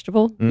still a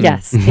vegetable?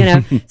 Yes.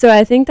 So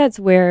I think that's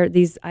where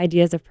these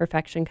ideas of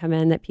perfection come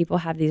in, that people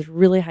have these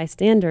really high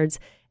standards,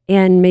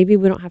 and maybe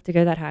we don't have to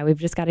go that high. We've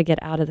just got to get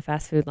out of the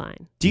fast food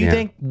line. Do you Yeah.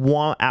 think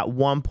at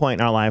one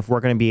point in our life we're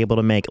going to be able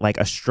to make like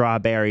a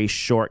strawberry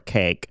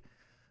shortcake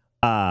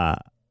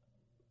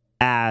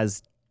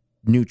as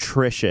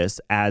nutritious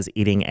as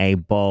eating a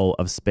bowl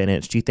of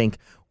spinach? Do you think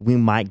we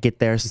might get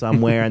there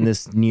somewhere in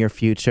this near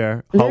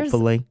future?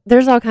 Hopefully.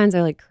 There's all kinds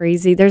of like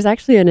crazy. There's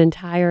actually an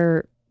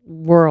entire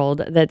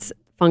world that's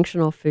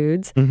functional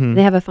foods.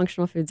 They have a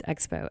functional foods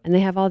expo, and they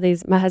have all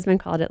these. My husband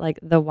called it like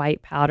the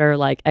white powder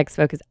like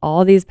expo, because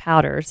all these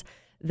powders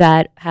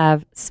that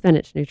have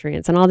spinach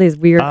nutrients and all these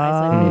weird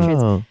isolated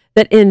nutrients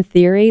that in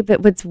theory.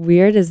 But what's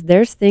weird is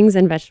there's things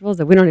in vegetables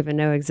that we don't even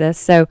know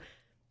exist. So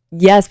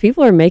yes,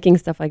 people are making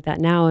stuff like that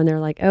now, and they're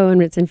like, oh,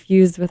 and it's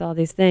infused with all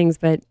these things,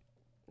 but.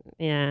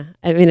 Yeah,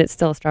 I mean, it's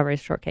still a strawberry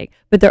shortcake,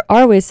 but there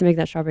are ways to make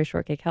that strawberry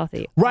shortcake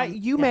healthy. Right.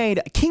 You made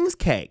King's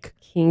Cake.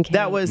 King cake.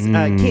 That was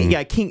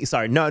King.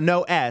 Sorry,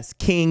 no S.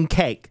 King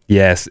Cake.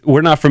 Yes,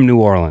 we're not from New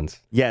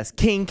Orleans. Yes,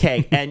 King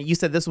Cake. And you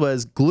said this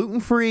was gluten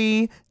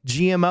free,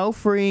 GMO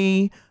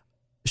free,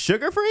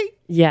 sugar free,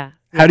 Yeah.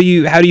 How do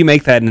you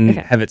make that and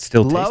Okay. have it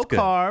still low taste good?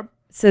 carb.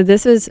 So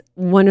this was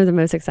one of the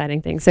most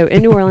exciting things. So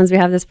in New Orleans, we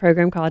have this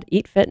program called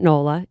Eat Fit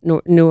NOLA,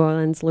 New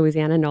Orleans,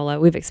 Louisiana NOLA.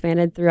 We've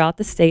expanded throughout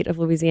the state of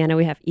Louisiana.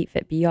 We have Eat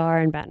Fit BR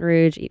in Baton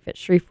Rouge, Eat Fit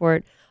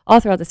Shreveport, all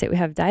throughout the state. We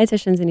have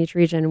dietitians in each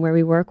region where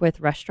we work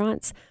with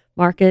restaurants,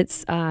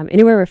 markets,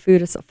 anywhere where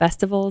food is,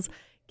 festivals,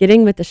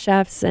 getting with the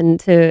chefs, and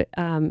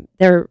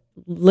they're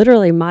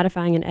literally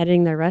modifying and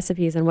editing their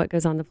recipes and what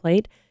goes on the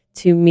plate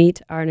to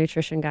meet our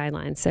nutrition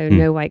guidelines. So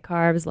no white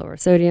carbs, lower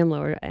sodium,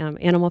 lower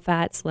animal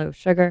fats, low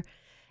sugar.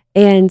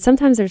 And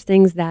sometimes there's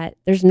things that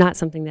there's not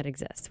something that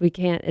exists.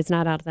 It's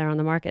not out there on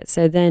the market.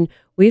 So then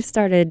we've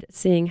started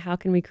seeing how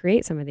can we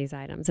create some of these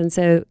items. And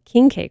so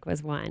king cake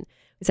was one.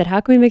 We said, how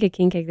can we make a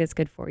king cake that's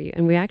good for you?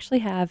 And we actually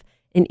have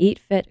an Eat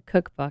Fit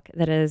cookbook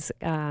that is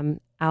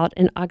out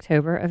in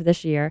October of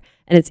this year,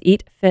 and it's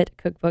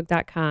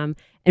eatfitcookbook.com.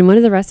 And one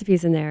of the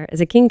recipes in there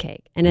is a king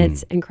cake, and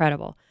it's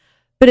incredible.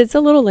 But it's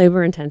a little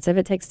labor intensive.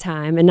 It takes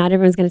time, and not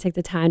everyone's going to take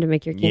the time to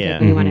make your king cake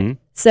when you want it.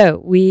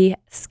 So we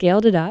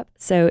scaled it up.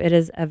 So it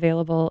is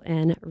available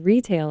in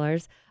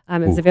retailers. It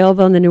was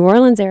available in the New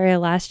Orleans area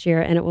last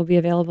year, and it will be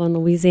available in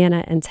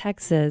Louisiana and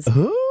Texas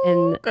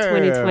in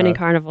 2020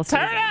 Carnival season.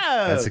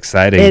 That's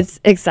exciting. It's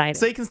exciting.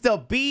 So you can still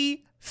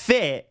be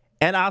fit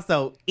and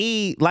also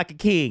eat like a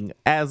king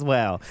as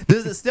well.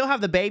 Does it still have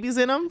the babies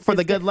in them for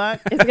the good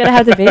luck? It's going to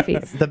have the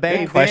babies. The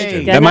baby.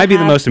 Question. Gonna That might be the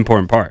have- most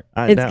important part.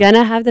 I It's know. going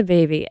to have the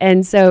baby.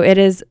 And so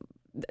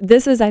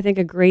this is, I think,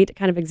 a great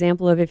kind of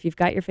example of if you've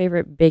got your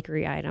favorite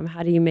bakery item,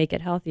 how do you make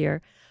it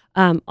healthier?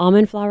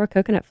 Almond flour,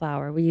 coconut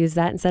flour. We use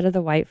that instead of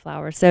the white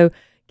flour. So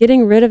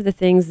getting rid of the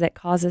things that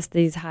cause us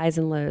these highs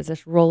and lows,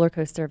 this roller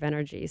coaster of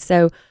energy.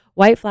 So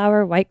white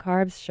flour, white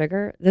carbs,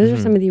 sugar, those are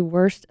some of the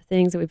worst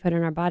things that we put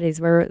in our bodies,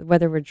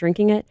 whether we're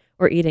drinking it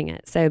or eating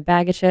it. So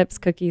bag of chips,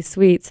 cookies,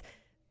 sweets,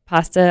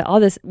 pasta, all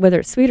this, whether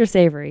it's sweet or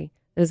savory,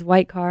 those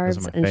white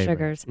carbs my and favorite.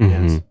 sugars,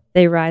 Mhm.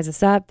 they rise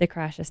us up, they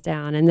crash us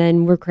down, and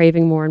then we're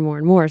craving more and more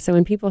and more. So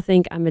when people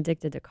think I'm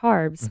addicted to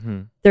carbs,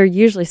 they're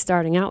usually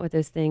starting out with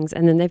those things,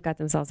 and then they've got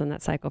themselves in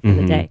that cycle for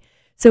the day.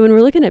 So when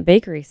we're looking at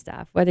bakery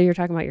stuff, whether you're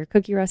talking about your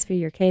cookie recipe,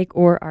 your cake,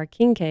 or our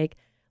king cake,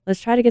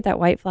 let's try to get that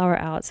white flour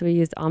out. So we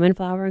used almond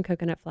flour and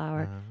coconut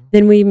flour.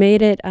 Then we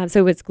made it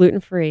so it's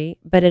gluten-free,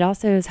 but it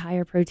also is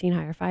higher protein,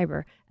 higher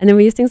fiber. And then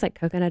we use things like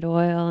coconut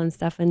oil and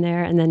stuff in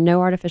there, and then no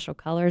artificial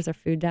colors or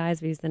food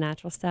dyes. We use the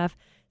natural stuff.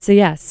 So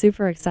yeah,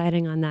 super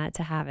exciting on that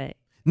to have it.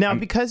 Now,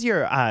 because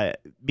you're a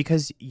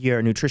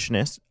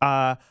nutritionist,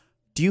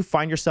 do you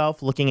find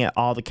yourself looking at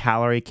all the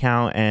calorie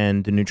count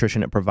and the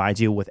nutrition it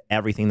provides you with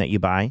everything that you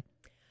buy?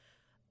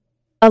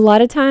 A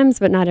lot of times,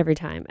 but not every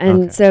time.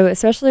 And Okay. so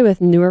especially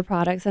with newer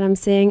products that I'm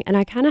seeing, and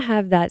I kind of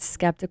have that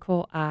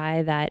skeptical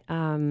eye that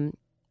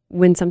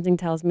when something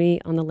tells me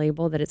on the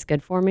label that it's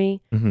good for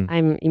me,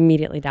 I'm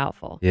immediately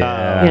doubtful.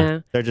 Yeah. Yeah.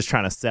 They're just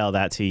trying to sell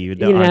that to you,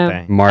 You aren't know,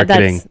 they?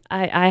 Marketing.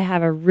 I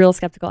have a real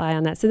skeptical eye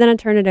on that. So then I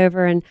turn it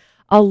over and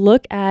I'll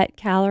look at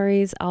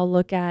calories, I'll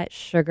look at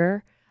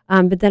sugar,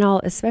 but then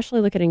I'll especially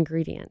look at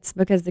ingredients,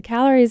 because the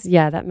calories,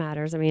 yeah, that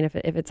matters. I mean, if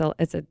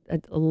it's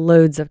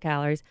loads of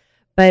calories,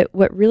 But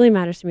what really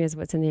matters to me is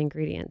what's in the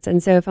ingredients.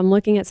 And so if I'm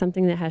looking at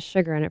something that has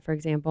sugar in it, for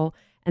example,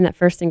 and that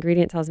first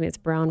ingredient tells me it's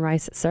brown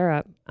rice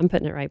syrup, I'm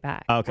putting it right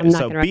back. Okay, I'm not so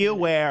gonna be recommend it.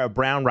 aware of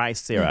brown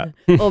rice syrup.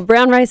 Well,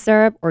 brown rice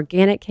syrup,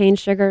 organic cane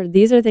sugar,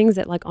 these are things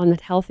that like on the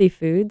healthy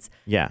foods,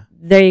 Yeah.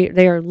 they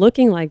are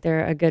looking like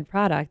they're a good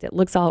product. It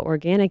looks all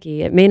organic-y.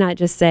 It may not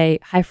just say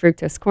high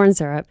fructose corn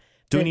syrup.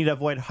 Do we but need to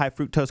avoid high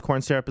fructose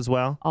corn syrup as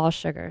well? all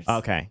sugars?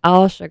 Okay.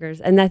 All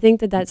sugars. And I think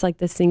that that's like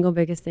the single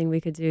biggest thing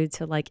we could do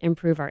to like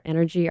improve our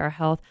energy, our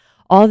health,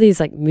 all these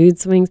like mood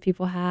swings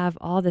people have,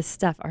 all this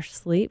stuff, our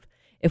sleep.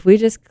 If we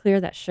just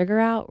clear that sugar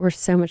out, we're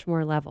so much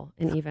more level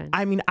and even.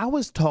 I mean, I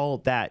was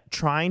told that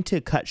trying to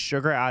cut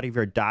sugar out of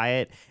your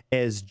diet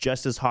is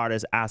just as hard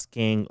as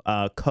asking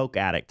a Coke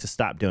addict to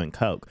stop doing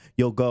Coke.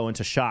 You'll go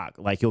into shock,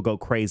 like you'll go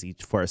crazy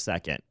for a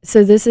second.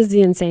 So this is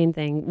the insane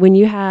thing. When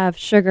you have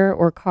sugar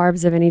or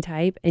carbs of any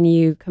type and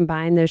you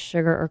combine those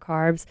sugar or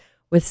carbs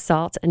with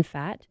salt and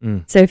fat.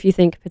 So if you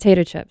think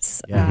potato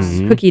chips,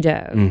 cookie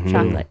dough,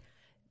 chocolate,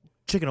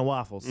 Chicken and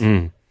waffles.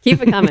 keep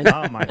it coming.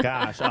 Oh my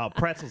gosh. Oh,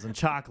 pretzels and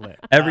chocolate.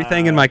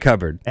 Everything in my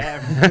cupboard.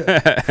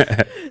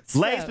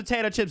 Lay's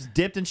potato chips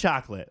dipped in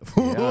chocolate.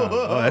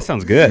 Oh, that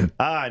sounds good.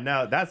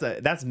 No,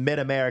 that's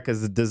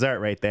mid-America's dessert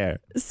right there.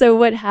 So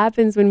what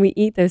happens when we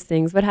eat those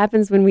things? What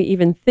happens when we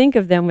even think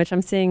of them, which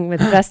I'm seeing with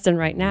Veston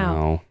right now,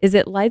 No. is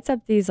it lights up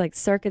these like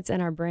circuits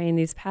in our brain,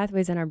 these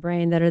pathways in our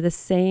brain that are the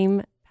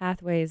same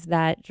pathways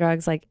that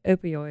drugs like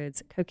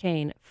opioids,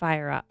 cocaine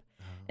fire up.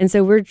 And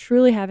so we're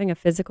truly having a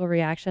physical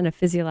reaction, a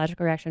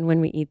physiological reaction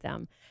when we eat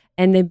them.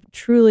 And they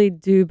truly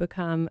do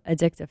become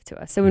addictive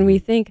to us. So when we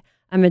think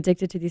I'm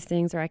addicted to these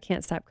things or I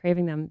can't stop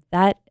craving them,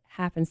 that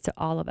happens to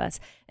all of us.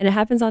 And it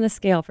happens on a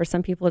scale. For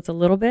some people, it's a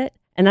little bit.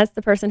 And that's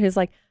the person who's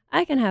like,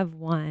 I can have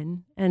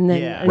one. And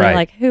then Yeah. and they're Right.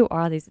 like, who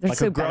are these? They're Like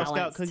so a Girl balanced.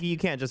 Scout cookie, you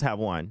can't just have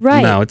one.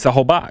 Right. No, it's a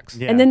whole box.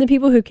 Yeah. And then the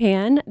people who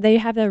can, they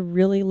have a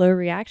really low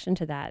reaction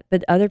to that.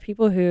 But other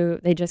people who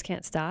they just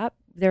can't stop,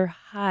 they're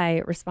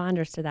high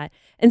responders to that.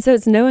 And so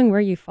it's knowing where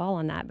you fall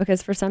on that.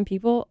 Because for some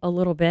people, a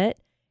little bit,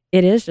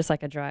 it is just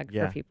like a drug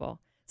Yeah. for people.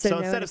 So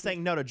knowing instead of if-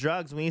 saying no to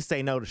drugs, we need to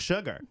say no to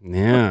sugar.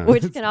 Yeah.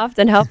 which can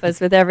often help us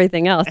with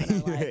everything else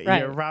in our life.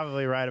 Right. You're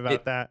probably right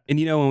about that. And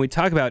you know, when we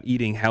talk about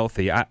eating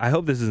healthy, I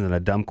hope this isn't a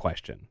dumb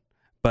question,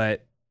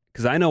 but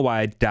because I know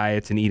why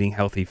diets and eating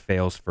healthy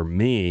fails for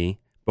me,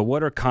 but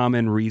what are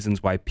common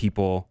reasons why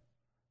people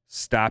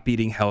stop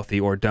eating healthy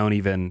or don't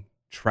even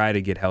try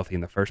to get healthy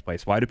in the first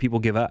place? Why do people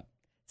give up?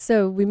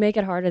 So we make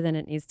it harder than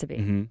it needs to be.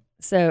 Mm-hmm.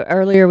 So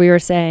earlier we were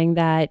saying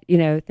that,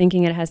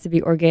 thinking it has to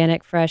be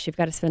organic, fresh, you've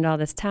got to spend all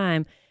this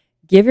time.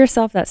 Give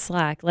yourself that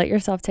slack. Let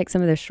yourself take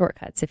some of those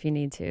shortcuts if you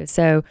need to.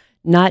 So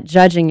not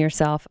judging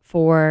yourself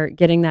for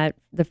getting the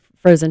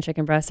frozen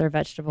chicken breasts or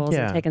vegetables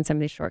Yeah. and taking some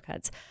of these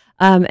shortcuts.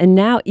 And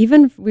now,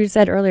 even we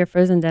said earlier,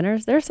 frozen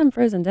dinners, there are some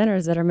frozen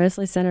dinners that are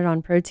mostly centered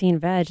on protein,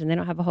 veg, and they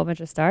don't have a whole bunch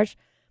of starch.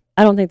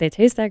 I don't think they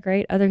taste that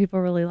great. Other people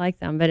really like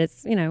them, but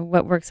it's,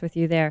 what works with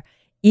you there.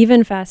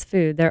 Even fast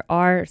food, there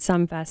are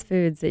some fast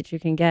foods that you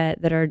can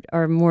get that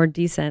are more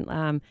decent.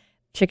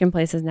 Chicken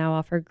places now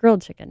offer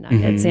grilled chicken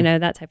nuggets,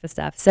 that type of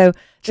stuff. So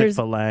there's,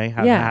 Chick-fil-A,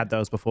 I've yeah. had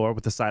those before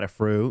with the side of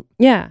fruit.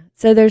 yeah.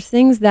 So there's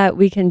things that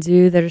we can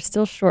do that are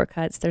still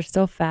shortcuts. They're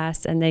still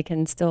fast and they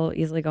can still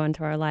easily go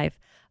into our life.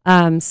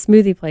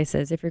 Smoothie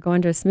places. If you're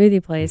going to a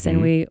smoothie place and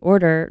we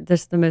order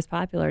this, the most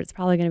popular, it's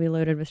probably going to be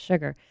loaded with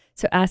sugar.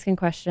 So asking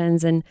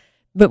questions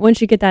but once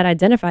you get that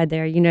identified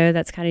there,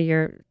 that's kind of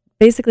your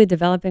basically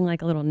developing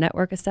like a little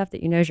network of stuff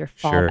that is your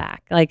fallback.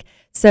 Like,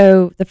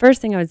 so the first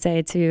thing I would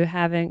say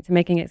to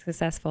making it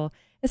successful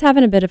is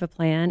having a bit of a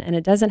plan, and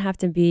it doesn't have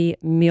to be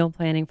meal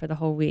planning for the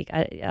whole week.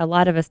 A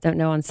lot of us don't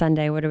know on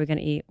Sunday, what are we going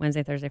to eat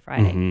Wednesday, Thursday,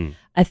 Friday.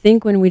 I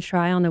think when we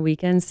try on the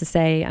weekends to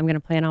say, I'm going to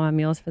plan all my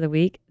meals for the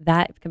week,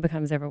 that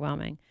becomes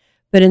overwhelming.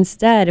 But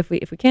instead, if we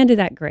can do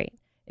that, great.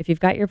 If you've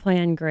got your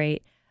plan,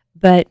 great.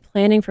 But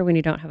planning for when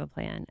you don't have a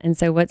plan. And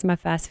so what's my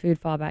fast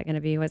food fallback going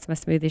to be? What's my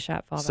smoothie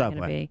shop fallback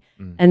going to be?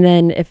 And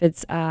then if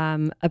it's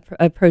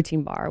a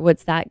protein bar,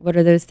 what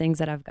are those things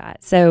that I've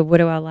got? So what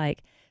do I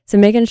like? So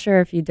making sure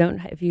if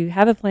you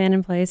have a plan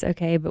in place,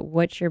 okay, but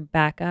what's your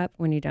backup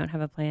when you don't have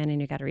a plan and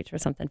you got to reach for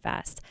something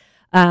fast?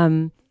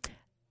 And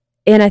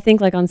I think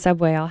like on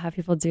Subway, I'll have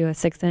people do a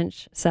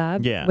 6-inch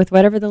sub with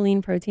whatever the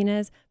lean protein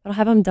is, but I'll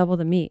have them double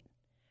the meat.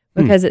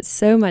 Because it's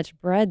so much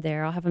bread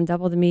there, I'll have them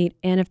double the meat.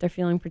 And if they're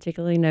feeling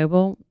particularly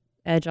noble,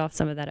 edge off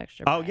some of that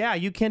extra bread. Oh, yeah.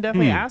 You can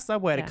definitely ask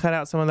Subway to cut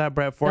out some of that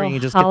bread for you. They'll You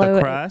just get hollow the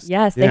it- crust.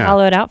 Yes, they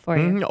hollow it out for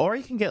you. Or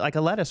you can get like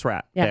a lettuce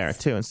wrap there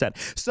too instead.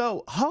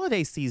 So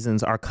holiday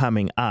seasons are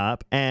coming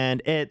up,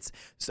 and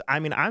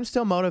I'm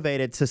still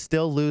motivated to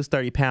still lose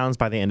 30 pounds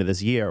by the end of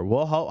this year.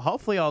 Well,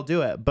 hopefully I'll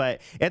do it, but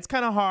it's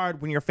kind of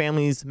hard when your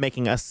family's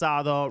making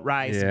asado,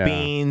 rice,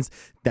 beans,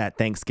 that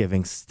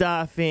Thanksgiving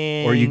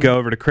stuffing. Or you go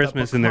over to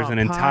Christmas and there's an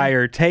pecan pie.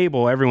 entire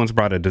table. Everyone's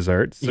brought a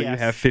dessert. So you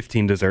have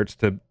 15 desserts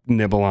to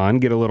nibble on,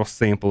 get a little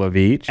sample of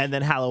each. And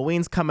then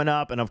Halloween's coming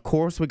up, and of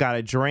course we got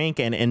to drink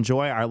and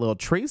enjoy our little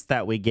treats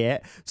that we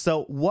get.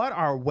 So what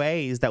are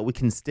ways that we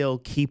can still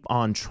keep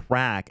on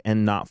track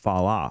and not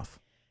fall off?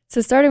 So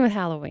starting with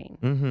Halloween,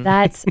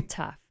 that's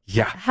tough.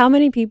 Yeah. How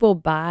many people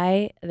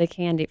buy the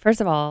candy?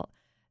 First of all,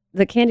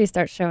 the candy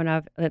starts showing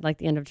up at like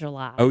the end of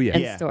July Oh, yeah.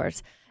 in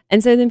stores.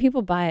 And so then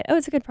people buy it. Oh,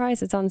 it's a good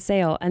price. It's on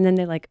sale. And then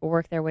they like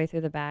work their way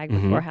through the bag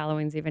before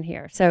Halloween's even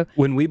here. So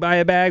When we buy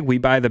a bag, we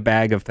buy the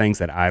bag of things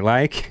that I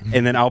like,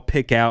 and then I'll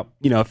pick out,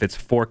 if it's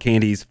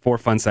 4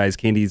 fun size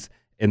candies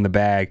in the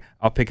bag,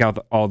 I'll pick out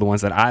all the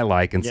ones that I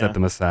like and set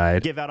them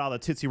aside. Give out all the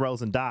Tootsie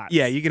Rolls and dots.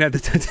 Yeah, you can have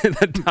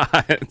the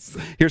dots.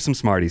 Here's some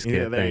Smarties, kid.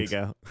 Yeah, there Thanks. you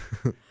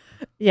go.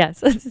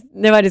 yes,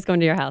 nobody's going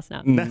to your house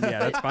now. Yeah,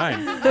 that's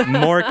fine.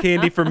 More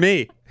candy for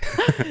me.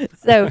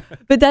 So,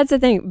 but that's the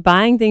thing,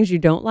 buying things you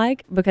don't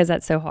like, because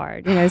that's so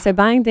hard, so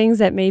buying things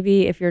that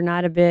maybe if you're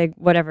not a big,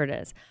 whatever it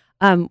is,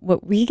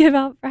 what we give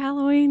out for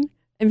Halloween,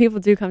 and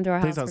people do come to our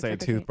Please house. don't for say a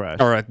trick or treat. toothbrush.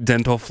 Or a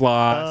dental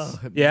floss.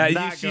 Oh, yeah,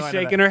 not she's going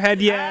shaking to her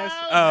head yes.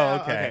 Oh, Oh,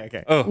 no. okay.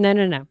 Okay. Oh. No.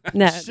 there's no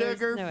way.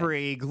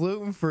 Sugar-free,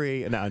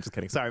 gluten-free. No, I'm just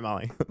kidding. Sorry,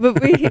 Molly.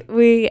 But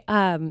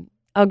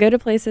I'll go to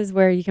places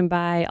where you can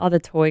buy all the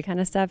toy kind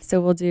of stuff. So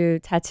we'll do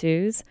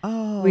tattoos.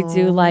 Oh. We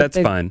do like That's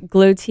the fun.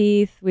 glow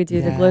teeth. We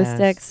do the glow Yes.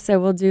 sticks. So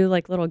we'll do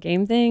like little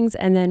game things.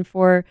 And then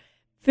for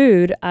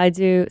food, I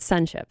do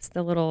sun chips,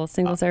 the little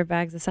single serve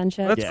bags of sun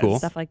chips. That's cool.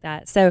 Stuff like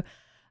that. So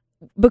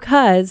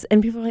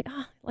and people are like,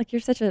 oh, like you're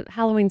such a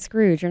Halloween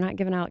Scrooge. You're not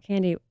giving out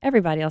candy.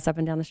 Everybody else up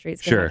and down the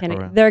streets giving Sure. out candy.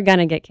 Correct. They're going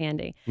to get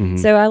candy.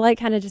 So I like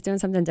kind of just doing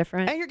something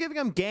different. And you're giving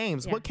them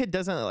games. Yeah. What kid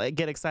doesn't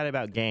get excited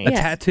about A games?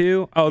 Yes.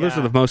 tattoo? Oh, those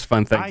are Yeah. the most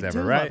fun things I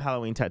ever, do right? love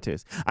Halloween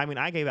tattoos. I mean,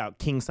 I gave out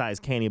king-size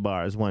candy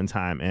bars one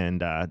time,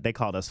 and they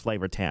called us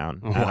Flavor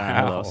Town.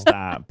 Wow. A little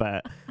stop.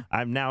 But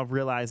I'm now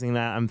realizing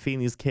that I'm feeding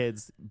these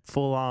kids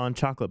full-on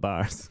chocolate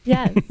bars.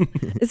 Yes.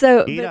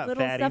 So Eat but up,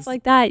 little fatties. stuff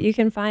like that you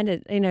can find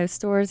at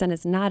stores, and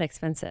it's not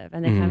expensive,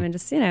 and they come in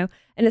just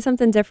and it's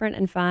something different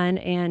and fun,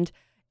 and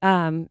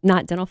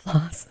not dental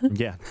floss.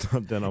 Yeah.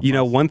 Dental You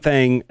know, floss. one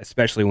thing,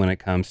 especially when it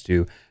comes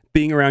to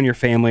being around your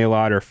family a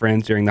lot or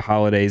friends during the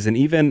holidays, and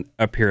even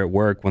up here at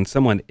work, when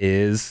someone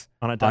is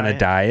On a on a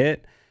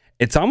diet,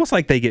 it's almost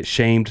like they get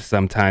shamed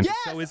sometimes.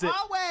 Yes, So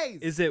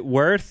always. is it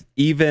worth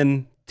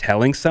even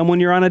telling someone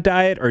you're on a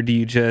diet, or do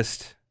you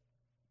just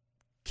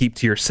keep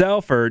to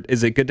yourself, or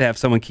is it good to have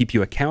someone keep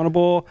you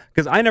accountable?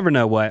 Because I never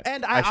know what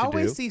And I I should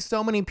always do. see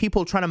so many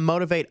people trying to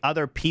motivate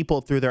other people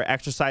through their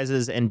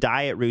exercises and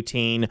diet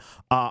routine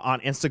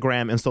on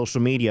Instagram and social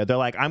media. They're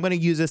like, I'm going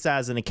to use this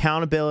as an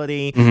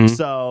accountability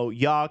so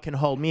y'all can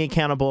hold me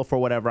accountable for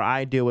whatever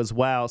I do as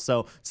well.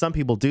 So some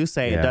people do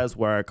say it Yeah. does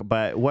work,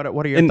 but what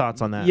are your And,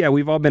 thoughts on that? Yeah,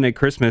 we've all been at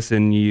Christmas,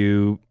 and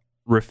you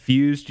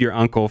refused your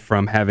uncle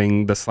from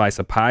having the slice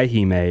of pie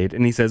he made,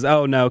 and he says,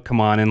 "Oh no, come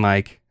on," and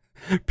like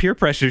peer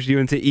pressures you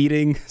into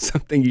eating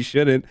something you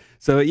shouldn't.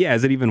 So yeah,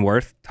 is it even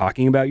worth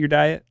talking about your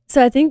diet?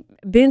 So I think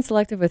being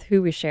selective with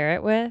who we share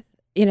it with,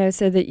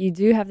 so that you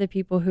do have the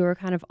people who are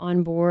kind of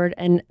on board,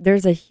 and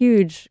there's a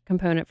huge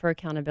component for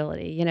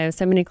accountability.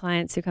 So many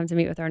clients who come to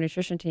meet with our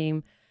nutrition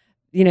team,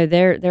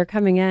 they're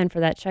coming in for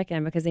that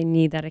check-in because they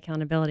need that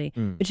accountability.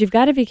 But you've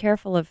got to be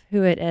careful of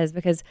who it is,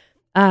 because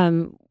I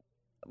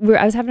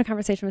was having a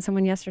conversation with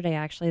someone yesterday,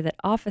 actually, that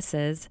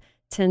offices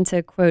tend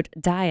to, quote,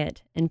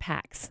 diet in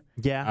packs.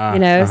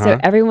 Yeah. So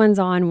everyone's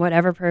on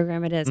whatever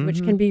program it is,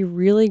 which can be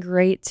really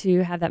great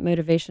to have that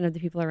motivation of the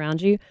people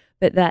around you.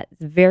 But that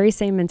very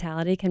same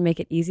mentality can make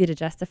it easy to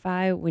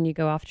justify when you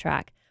go off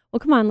track. Well,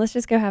 come on, let's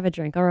just go have a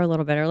drink or a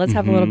little bit, or let's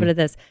have a little bit of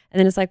this. And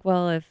then it's like,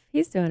 well, if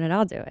he's doing it,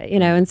 I'll do it,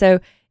 And so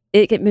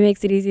it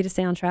makes it easy to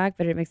stay on track,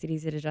 but it makes it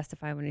easy to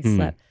justify when you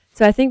slip.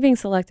 So I think being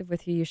selective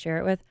with who you share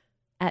it with.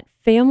 At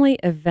family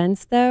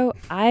events, though,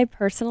 I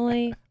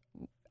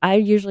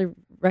usually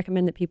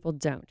recommend that people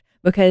don't,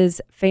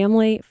 because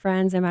family,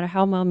 friends, no matter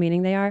how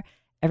well-meaning they are,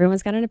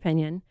 everyone's got an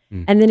opinion.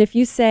 And then if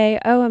you say,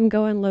 oh, I'm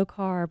going low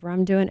carb, or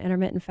I'm doing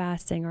intermittent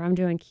fasting, or I'm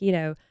doing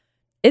keto,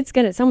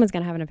 someone's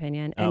gonna have an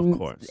opinion. And Of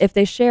course. if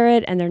they share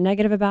it and they're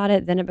negative about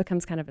it, then it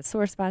becomes kind of a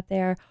sore spot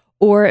there,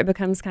 or it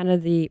becomes kind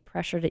of the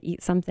pressure to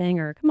eat something,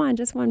 or come on,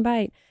 just one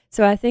bite.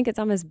 So I think it's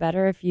almost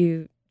better if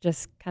you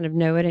just kind of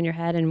know it in your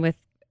head, and with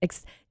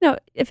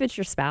if it's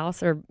your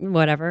spouse or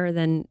whatever,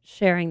 then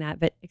sharing that.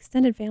 But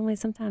extended family,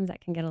 sometimes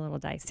that can get a little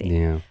dicey.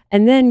 Yeah.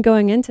 And then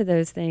going into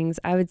those things,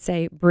 I would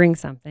say bring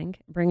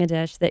a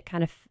dish that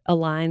kind of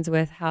aligns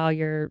with how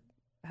you're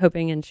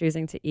hoping and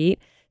choosing to eat.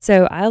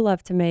 So I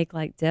love to make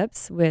like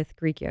dips with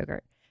Greek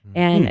yogurt.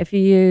 And if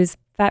you use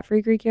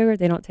fat-free Greek yogurt,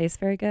 they don't taste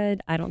very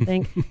good, I don't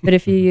think. But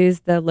if you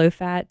use the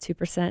low-fat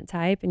 2%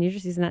 type, and you're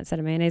just using that instead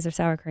of mayonnaise or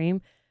sour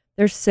cream,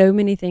 there's so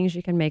many things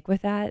you can make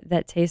with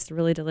that taste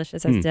really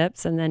delicious as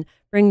dips. And then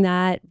bring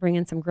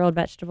in some grilled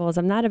vegetables.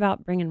 I'm not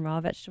about bringing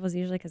raw vegetables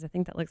usually, because I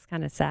think that looks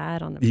kind of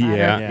sad on the platter.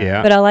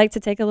 Yeah. But I like to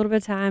take a little bit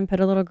of time, put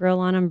a little grill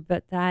on them,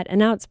 and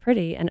now it's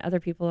pretty, and other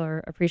people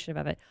are appreciative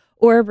of it.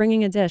 Or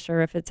bringing a dish,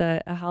 or if it's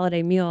a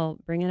holiday meal,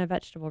 bring in a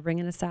vegetable, bring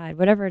in a side,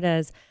 whatever it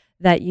is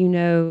that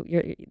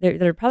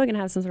they're probably going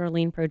to have some sort of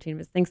lean protein.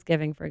 If it's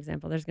Thanksgiving, for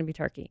example, there's going to be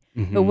turkey.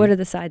 But what are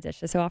the side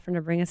dishes? So often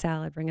to bring a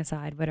salad, bring a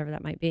side, whatever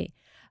that might be.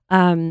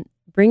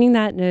 Bringing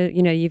that,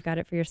 you've got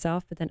it for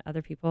yourself, but then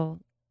other people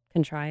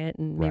can try it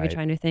and maybe Right.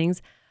 try new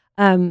things.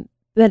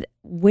 But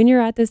when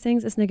you're at those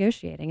things, it's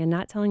negotiating and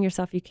not telling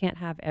yourself you can't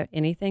have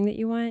anything that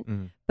you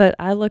want. But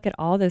I look at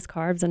all those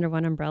carbs under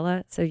one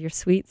umbrella. So your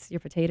sweets, your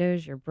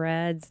potatoes, your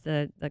breads,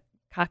 the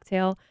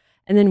cocktail,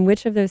 and then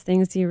which of those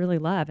things do you really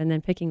love? And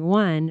then picking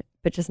one,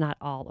 but just not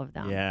all of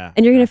them. Yeah.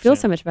 And you're going to feel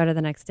gotcha. so much better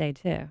the next day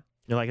too.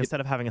 You're like, instead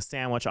of having a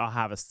sandwich, I'll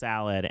have a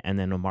salad and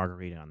then a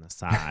margarita on the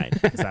side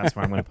because that's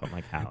where I'm going to put my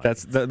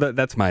calories.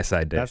 That's my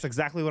side dish. That's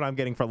exactly what I'm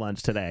getting for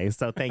lunch today.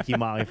 So thank you,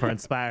 Molly, for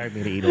inspiring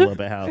me to eat a little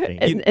bit healthy.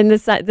 And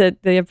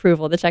the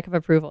approval, the check of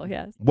approval,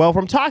 yes. Well,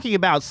 from talking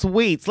about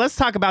sweets, let's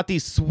talk about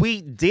these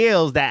sweet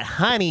deals that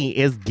Honey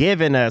is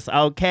giving us,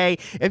 okay?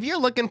 If you're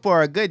looking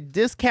for a good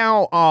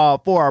discount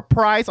for a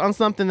price on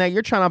something that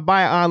you're trying to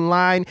buy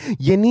online,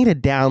 you need to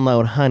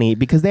download Honey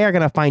because they are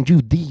going to find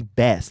you the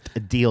best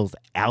deals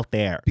out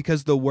there.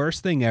 Because the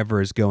worst thing ever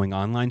is going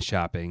online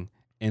shopping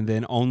and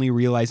then only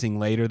realizing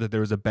later that there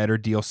was a better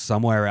deal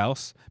somewhere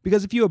else.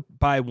 Because if you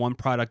buy one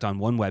product on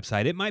one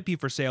website, it might be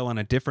for sale on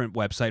a different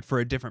website for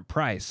a different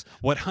price.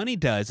 What Honey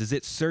does is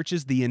it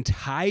searches the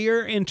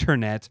entire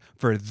internet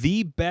for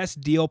the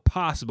best deal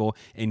possible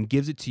and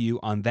gives it to you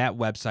on that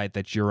website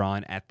that you're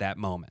on at that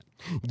moment.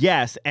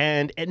 Yes,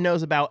 and it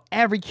knows about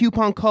every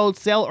coupon code,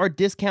 sale, or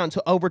discount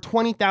to over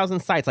 20,000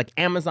 sites like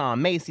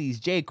Amazon, Macy's,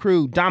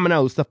 J.Crew,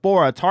 Domino's,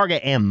 Sephora,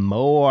 Target, and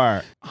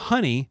more.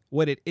 Honey,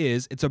 what it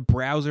is, it's a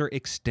browser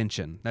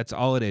extension. That's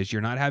all it is.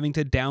 You're not having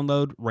to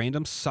download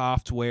random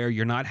software.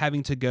 You're not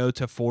having to go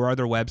to 4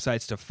 other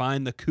websites to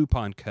find the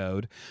coupon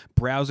code.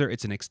 Browser,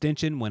 it's an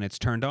extension. When it's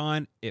turned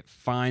on, it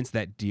finds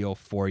that deal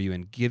for you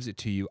and gives it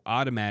to you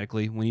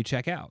automatically when you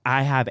check out.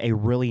 I have a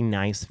really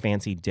nice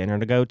fancy dinner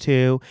to go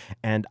to,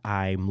 and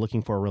I'm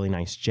looking for a really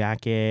nice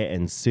jacket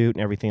and suit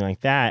and everything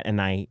like that,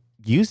 and I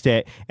used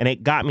it, and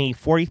it got me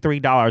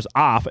 $43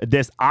 off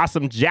this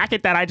awesome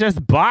jacket that I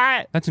just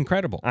bought. That's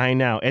incredible. I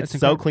know. It's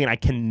so clean. I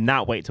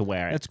cannot wait to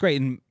wear it. That's great.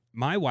 And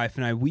my wife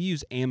and I, we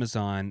use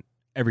Amazon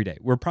every day.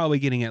 We're probably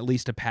getting at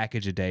least a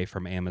package a day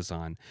from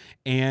Amazon.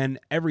 And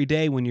every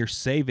day when you're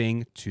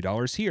saving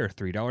 $2 here,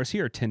 $3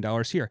 here,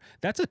 $10 here,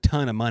 that's a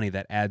ton of money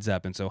that adds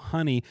up. And so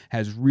Honey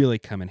has really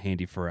come in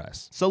handy for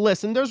us. So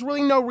listen, there's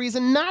really no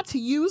reason not to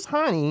use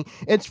Honey.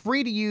 It's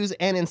free to use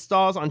and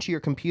installs onto your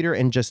computer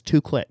in just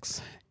 2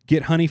 clicks.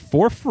 Get Honey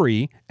for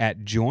free at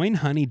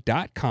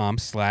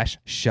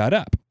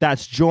joinhoney.com/shutup.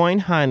 That's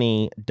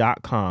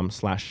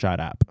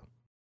joinhoney.com/shutup.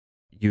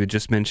 You had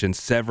just mentioned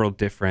several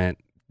different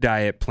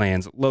diet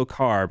plans, low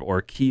carb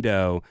or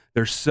keto.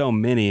 There's so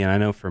many, and I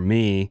know for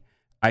me,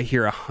 I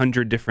hear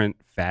 100 different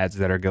fads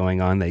that are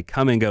going on. They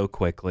come and go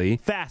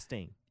quickly.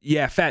 Fasting.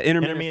 Yeah,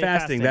 intermittent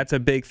fasting. That's a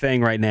big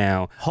thing right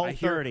now.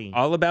 Whole30.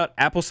 All about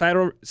apple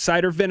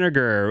cider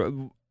vinegar.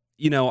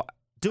 You know,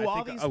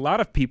 a lot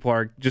of people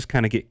are just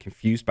kind of get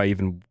confused by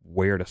even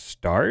where to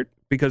start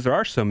because there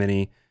are so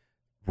many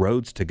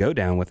roads to go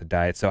down with a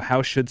diet. So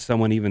how should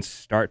someone even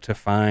start to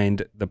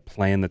find the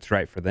plan that's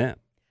right for them?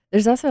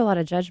 There's also a lot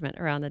of judgment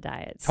around the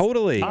diets.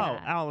 Totally. Oh,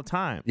 all the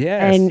time.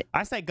 Yes. And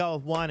I say go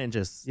with one and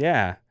just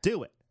do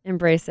it.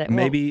 Embrace it.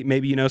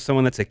 Maybe you know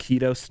someone that's a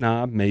keto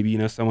snob. Maybe you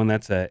know someone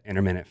that's a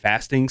intermittent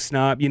fasting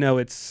snob. You know,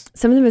 it's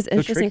some of the most so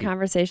interesting tricky.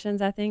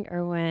 conversations, I think,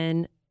 are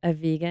when a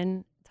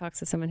vegan talks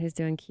to someone who's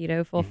doing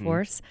keto full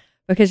force.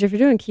 Because if you're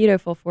doing keto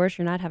full force,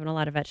 you're not having a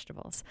lot of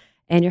vegetables,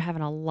 and you're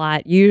having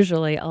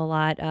usually a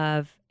lot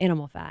of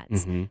animal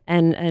fats.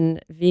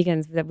 And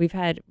vegans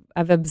that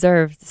I've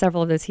observed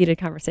several of those heated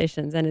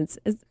conversations, and it's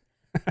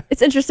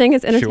interesting,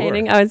 it's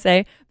entertaining, Sure. I would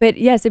say. But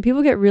yeah, so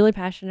people get really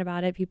passionate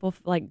about it. People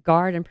like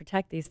guard and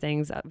protect these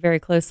things very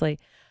closely.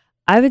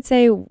 I would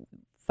say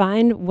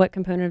find what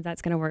component of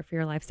that's going to work for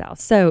your lifestyle.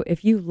 So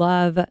if you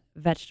love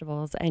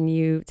vegetables and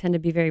you tend to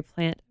be very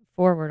plant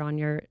forward on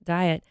your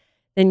diet,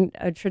 then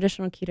a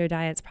traditional keto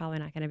diet is probably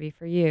not going to be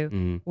for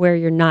you, where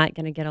you're not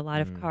going to get a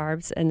lot of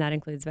carbs, and that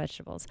includes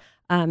vegetables.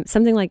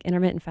 Something like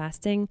intermittent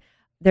fasting,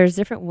 there's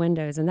different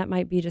windows, and that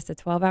might be just a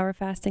 12-hour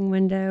fasting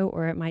window,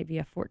 or it might be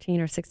a 14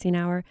 or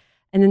 16-hour.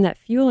 And then that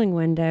fueling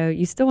window,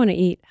 you still want to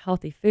eat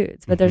healthy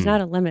foods, but there's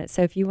not a limit.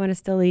 So if you want to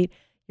still eat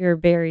your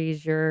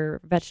berries,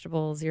 your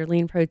vegetables, your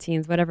lean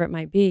proteins, whatever it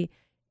might be,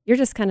 you're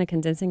just kind of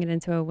condensing it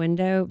into a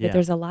window. But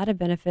there's a lot of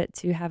benefit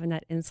to having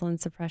that insulin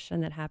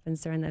suppression that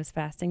happens during those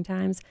fasting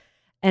times.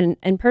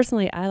 And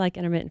personally, I like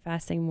intermittent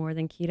fasting more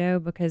than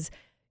keto because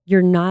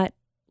you're not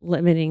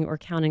limiting or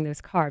counting those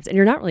carbs, and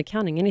you're not really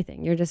counting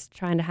anything. You're just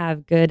trying to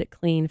have good,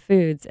 clean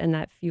foods in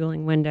that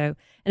fueling window.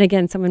 And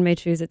again, someone may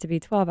choose it to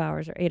be 12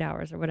 hours or 8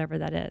 hours or whatever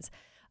that is.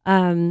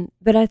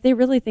 But I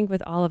really think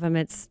with all of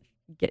them,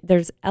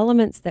 there's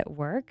elements that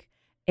work,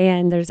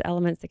 and there's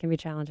elements that can be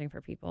challenging for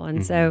people.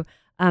 And so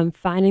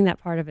finding that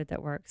part of it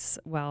that works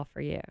well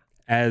for you.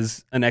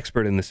 As an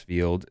expert in this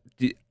field,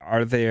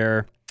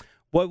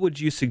 what would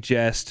you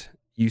suggest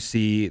you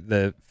see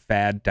the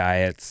fad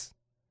diets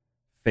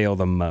fail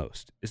the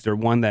most? Is there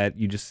one that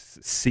you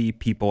just see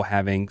people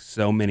having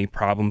so many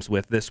problems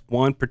with, this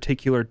one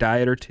particular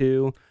diet or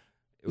two?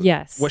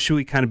 Yes. What should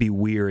we kind of be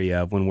weary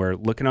of when we're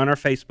looking on our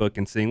Facebook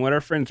and seeing what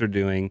our friends are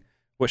doing?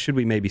 What should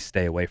we maybe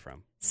stay away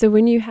from? So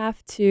when you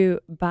have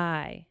to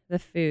buy the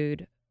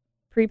food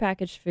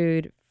prepackaged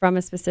food from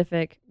a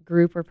specific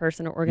group or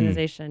person or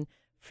organization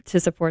to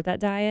support that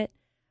diet,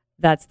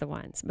 that's the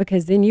ones,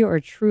 because then you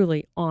are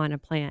truly on a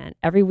plan.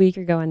 Every week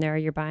you're going there,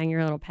 you're buying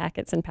your little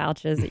packets and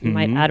pouches that you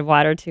might add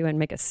water to and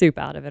make a soup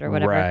out of it or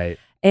whatever. Right.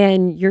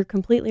 And you're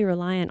completely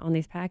reliant on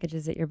these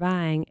packages that you're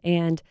buying.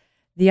 And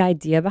the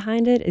idea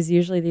behind it is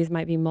usually these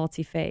might be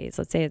multi-phase.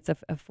 Let's say it's a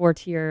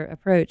 4-tier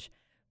approach,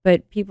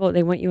 but people,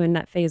 they want you in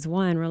that phase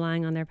 1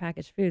 relying on their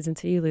packaged foods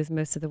until you lose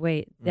most of the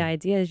weight. The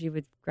idea is you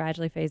would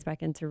gradually phase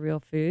back into real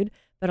food,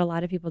 but a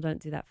lot of people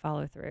don't do that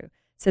follow through.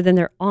 So then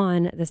they're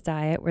on this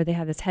diet where they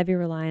have this heavy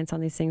reliance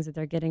on these things that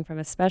they're getting from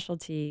a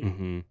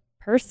specialty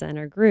person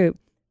or group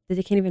that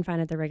they can't even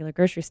find at the regular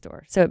grocery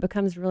store. So it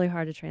becomes really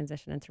hard to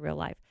transition into real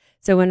life.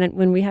 So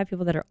when we have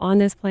people that are on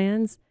those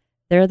plans,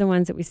 they're the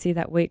ones that we see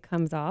that weight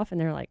comes off and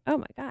they're like, oh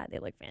my God, they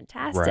look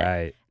fantastic.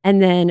 Right. And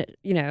then,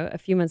 a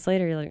few months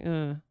later, you're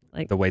like,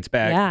 like The weight's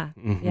back. Yeah.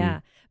 Yeah.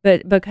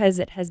 But because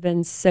it has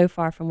been so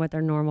far from what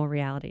their normal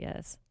reality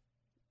is.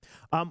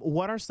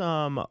 What are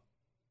some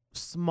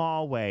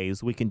small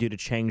ways we can do to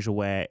change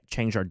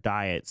our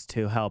diets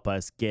to help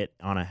us get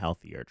on a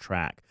healthier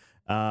track?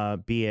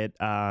 Be it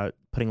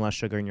putting less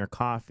sugar in your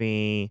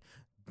coffee,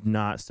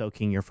 not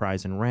soaking your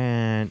fries in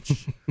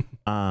ranch,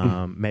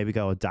 maybe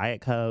go with Diet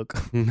Coke.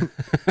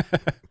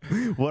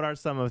 What are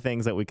some of the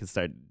things that we can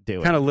start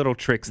doing? Kind of little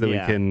tricks that we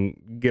can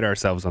get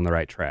ourselves on the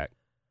right track.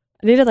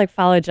 I need to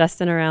follow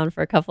Justin around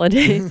for a couple of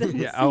days.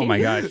 Yeah. Oh my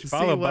gosh.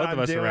 Follow both I'm of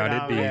us doing around.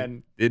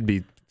 out, It'd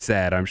be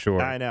sad, I'm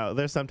sure. I know.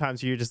 There's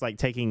sometimes you're just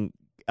taking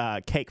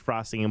cake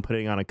frosting and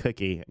putting it on a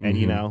cookie and,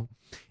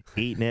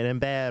 eating it in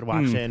bed,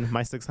 watching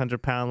My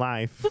 600-Pound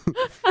Life.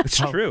 It's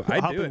true.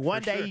 I do it.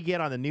 One day you get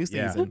on the new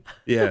season.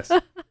 Yes.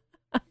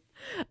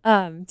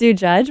 Do you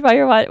judge while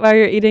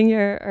you're eating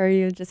or are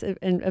you just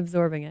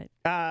absorbing it?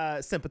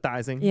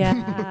 Sympathizing.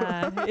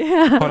 Yeah.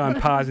 Yeah. Hold on,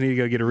 pause. I need to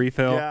go get a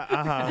refill.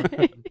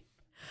 Yeah.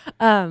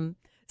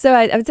 So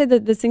I would say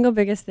that the single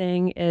biggest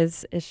thing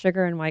is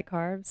sugar and white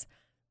carbs,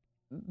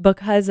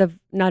 because of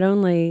not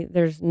only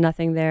there's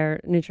nothing there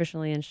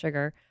nutritionally in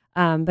sugar,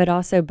 but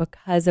also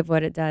because of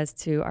what it does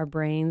to our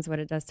brains, what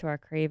it does to our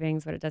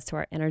cravings, what it does to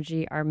our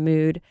energy, our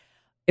mood.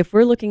 If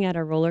we're looking at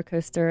a roller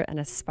coaster and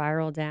a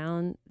spiral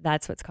down,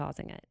 that's what's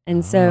causing it.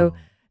 And so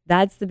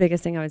that's the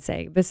biggest thing I would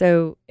say. But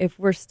so if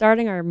we're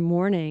starting our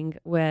morning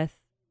with,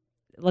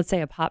 let's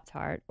say, a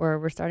Pop-Tart, or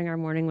we're starting our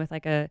morning with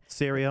a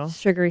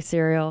sugary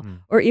cereal,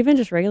 or even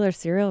just regular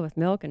cereal with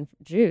milk and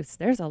juice,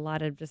 there's a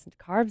lot of just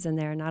carbs in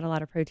there, not a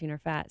lot of protein or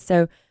fat.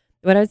 So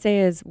what I would say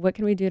is, what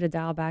can we do to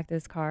dial back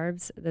those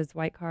carbs, those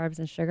white carbs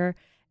and sugar,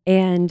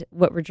 and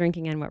what we're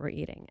drinking and what we're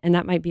eating? And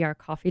that might be our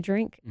coffee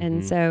drink.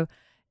 And so,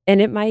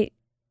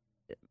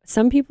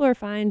 some people are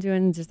fine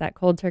doing just that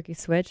cold turkey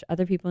switch.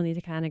 Other people need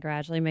to kind of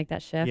gradually make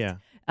that shift. Yeah.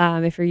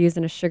 If you're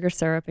using a sugar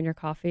syrup in your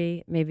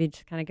coffee, maybe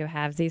just kind of go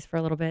halvesies for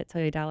a little bit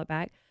till you dial it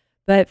back.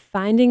 But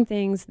finding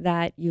things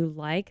that you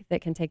like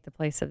that can take the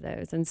place of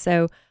those. And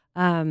so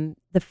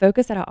the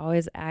focus that I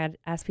always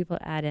ask people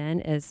to add in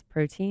is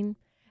protein,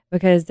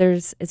 because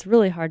it's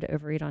really hard to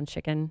overeat on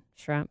chicken,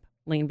 shrimp,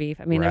 lean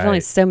beef. I mean, there's only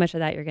so much of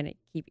that you're going to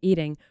keep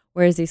eating.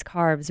 Whereas these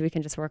carbs, we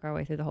can just work our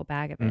way through the whole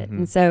bag of it.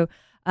 And so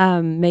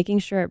making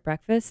sure at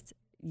breakfast,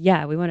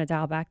 we want to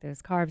dial back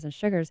those carbs and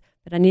sugars,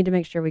 but I need to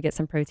make sure we get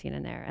some protein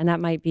in there. And that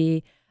might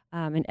be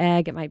an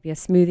egg. It might be a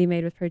smoothie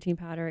made with protein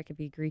powder. It could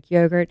be Greek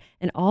yogurt.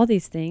 And all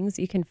these things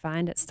you can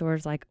find at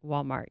stores like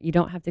Walmart. You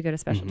don't have to go to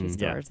specialty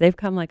stores. They've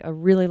come a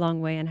really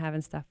long way in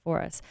having stuff for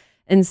us.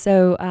 And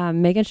so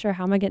making sure,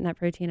 how am I getting that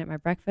protein at my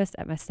breakfast,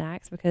 at my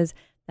snacks, because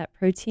that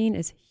protein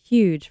is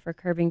huge for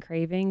curbing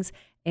cravings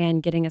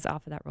and getting us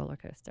off of that roller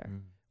coaster.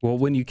 Well,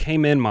 when you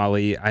came in,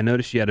 Molly, I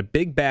noticed you had a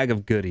big bag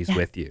of goodies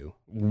with you.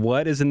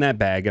 What is in that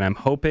bag? And I'm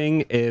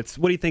hoping what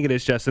do you think it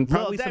is, Justin?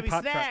 Probably Little some Debbie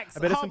Pop-Tarts. snacks. I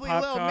bet it's some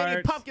Hopefully little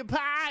mini Pop-Tarts. pumpkin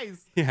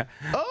pies. Yeah.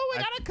 Oh,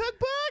 we got a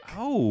cookbook.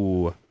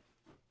 Oh.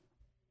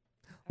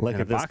 Look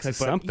And at a this box of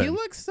cookbook. something. You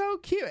look so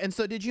cute. And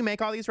so did you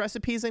make all these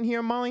recipes in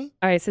here, Molly?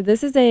 All right, so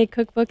this is a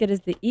cookbook. It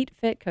is the Eat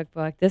Fit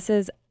cookbook. This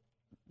is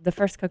the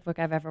first cookbook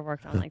I've ever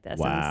worked on like this.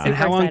 Wow. And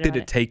how long did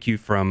it take you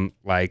from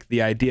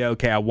the idea,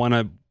 okay, I want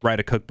to write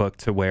a cookbook,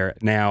 to where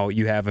now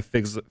you have a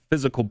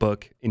physical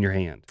book in your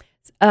hand?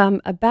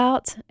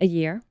 About a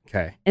year.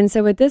 Okay. And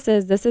so what this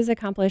is a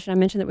compilation. I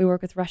mentioned that we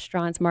work with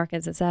restaurants,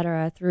 markets, et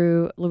cetera,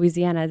 through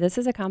Louisiana. This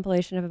is a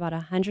compilation of about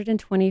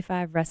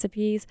 125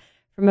 recipes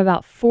from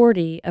about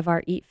 40 of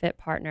our Eat Fit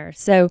partners.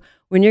 So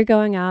when you're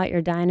going out,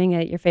 you're dining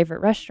at your favorite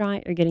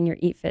restaurant, you're getting your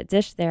Eat Fit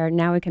dish there,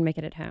 now we can make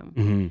it at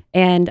home.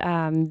 And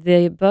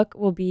the book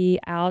will be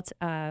out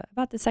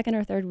about the second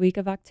or third week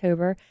of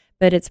October,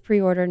 but it's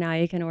pre-order now.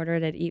 You can order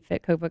it at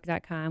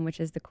eatfitcookbook.com, which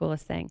is the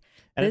coolest thing.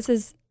 And this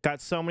is got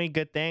so many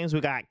good things.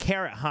 We got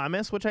carrot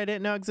hummus, which I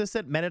didn't know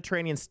existed.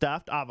 Mediterranean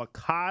stuffed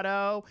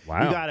avocado.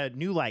 Wow. We got a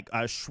new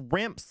a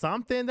shrimp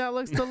something that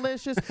looks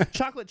delicious.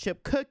 Chocolate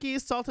chip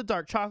cookies, salted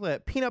dark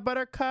chocolate, peanut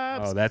butter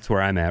cups. Oh, that's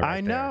where I'm at right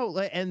I know.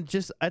 And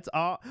just it's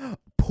all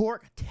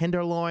pork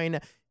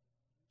tenderloin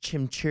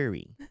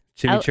chimichurri.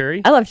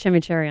 Chimichurri? I love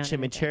chimichurri on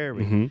everything.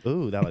 Chimichurri.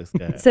 Ooh, that looks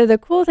good. So the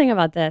cool thing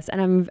about this,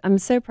 and I'm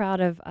so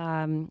proud of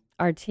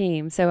our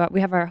team. So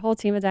we have our whole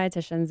team of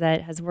dietitians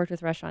that has worked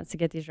with restaurants to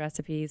get these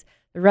recipes.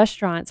 The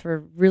restaurants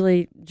were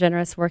really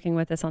generous working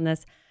with us on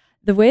this.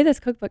 The way this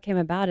cookbook came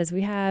about is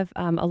we have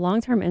a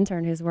long-term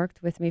intern who's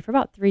worked with me for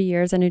about 3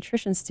 years, a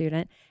nutrition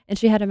student, and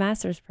she had a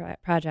master's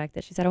project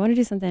that she said, I want to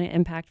do something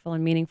impactful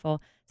and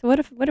meaningful. So what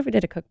if we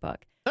did a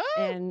cookbook?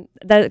 And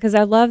that, because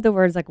I love the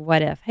words like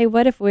what if. Hey,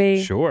 what if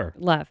we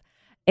love?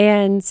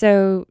 And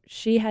so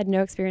she had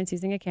no experience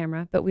using a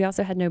camera, but we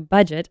also had no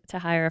budget to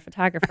hire a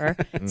photographer.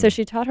 So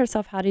she taught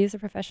herself how to use a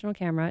professional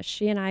camera.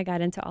 She and I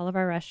got into all of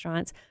our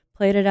restaurants,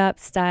 played it up,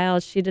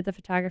 styled. She did the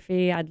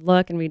photography. I'd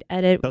look and we'd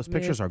edit. Those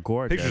pictures are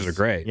gorgeous. Pictures are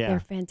great. They're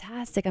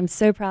fantastic. I'm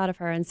so proud of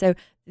her. And so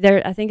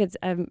I think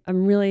I'm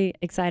really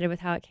excited with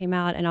how it came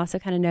out, and also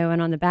kind of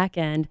knowing on the back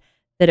end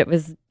that it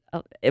was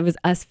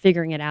us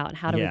figuring it out and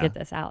how do we get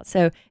this out.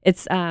 So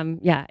it's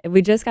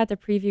we just got the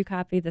preview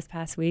copy this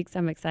past week, so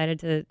I'm excited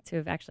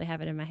to actually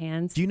have it in my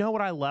hands. Do you know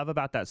what I love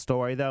about that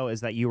story though is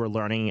that you were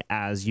learning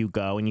as you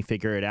go and you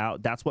figure it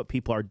out. That's what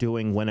people are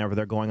doing whenever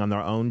they're going on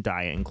their own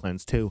diet and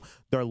cleanse too.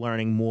 They're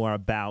learning more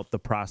about the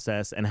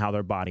process and how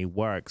their body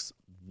works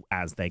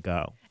as they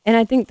go. And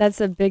I think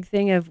that's a big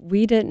thing of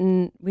we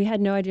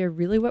had no idea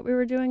really what we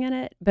were doing in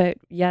it, but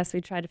yes,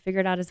 we tried to figure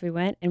it out as we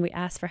went, and we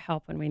asked for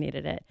help when we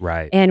needed it.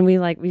 Right. And we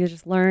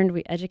just learned,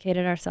 we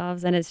educated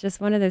ourselves, and it's just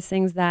one of those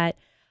things that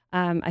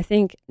I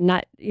think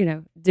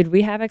did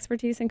we have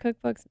expertise in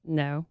cookbooks?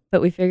 No,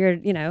 but we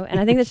figured, and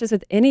I think that's just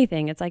with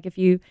anything. It's like if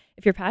you're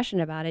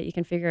passionate about it, you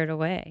can figure it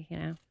away,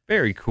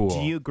 Very cool.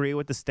 Do you agree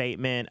with the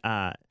statement,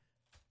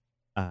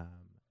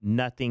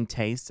 nothing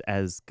tastes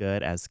as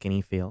good as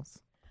skinny feels?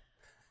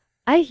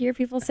 I hear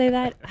people say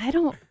that. I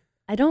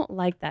don't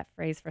like that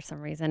phrase for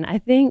some reason. I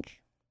think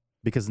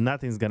because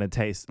nothing's gonna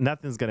taste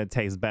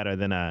better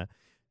than a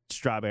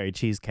strawberry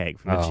cheesecake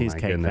from the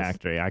Cheesecake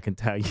Factory. I can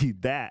tell you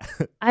that.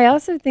 I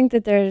also think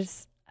that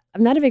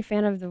I'm not a big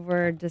fan of the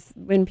word just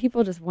when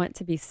people just want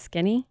to be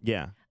skinny.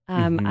 Yeah.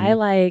 I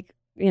like,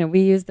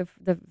 we use the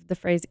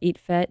phrase eat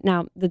fit.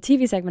 Now, the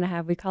TV segment I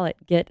have, we call it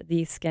Get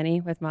Thee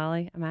Skinny with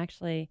Molly. I'm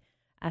actually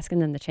asking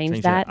them to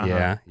change that.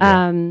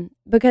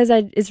 Because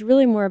it's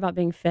really more about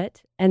being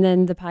fit. And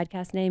then the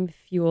podcast name,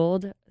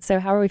 Fueled. So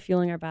how are we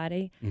fueling our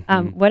body?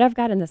 What I've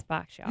got in this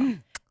box, y'all.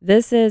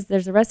 There's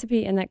a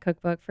recipe in that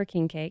cookbook for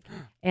king cake.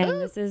 And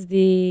this is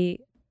the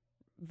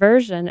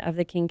version of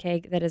the king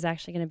cake that is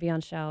actually going to be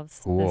on shelves.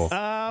 Cool.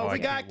 We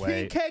got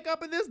king cake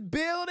up in this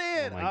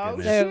building. Oh,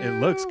 it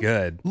looks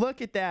good.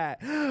 Look at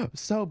that.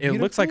 So beautiful.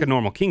 It looks like a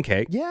normal king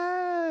cake.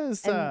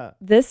 Yes.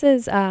 This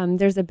is,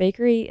 there's a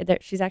bakery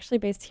that she's actually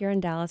based here in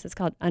Dallas. It's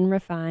called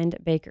Unrefined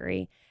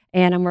Bakery.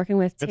 And I'm working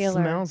with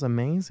Taylor. It smells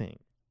amazing.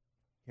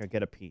 Here,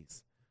 get a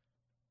piece.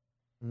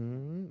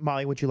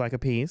 Molly, would you like a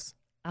piece?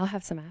 I'll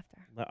have some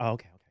after. Oh,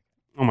 okay.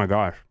 Oh my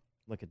gosh.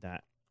 Look at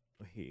that.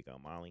 Oh, here you go,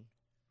 Molly.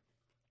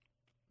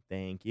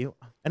 Thank you.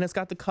 And it's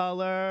got the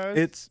colors.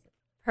 It's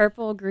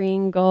purple,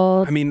 green,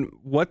 gold. I mean,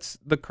 what's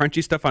the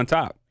crunchy stuff on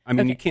top? I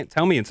mean, you can't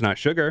tell me it's not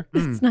sugar.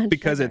 It's not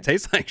because sugar. it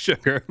tastes like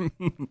sugar.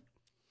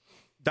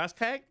 That's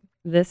cake?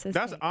 That's cake.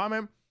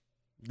 Almond.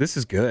 This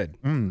is good.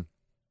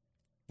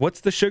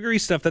 What's the sugary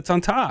stuff that's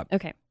on top?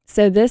 Okay.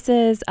 So this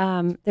is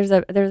there's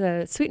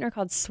a sweetener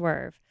called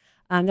Swerve.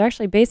 They're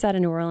actually based out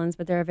of New Orleans,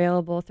 but they're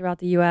available throughout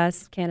the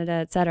U.S., Canada,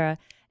 etc.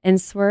 And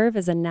Swerve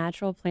is a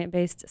natural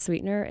plant-based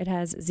sweetener. It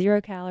has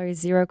 0 calories,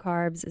 0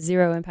 carbs,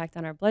 0 impact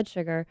on our blood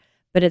sugar,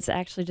 but it's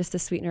actually just a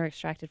sweetener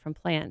extracted from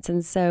plants.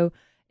 And so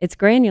it's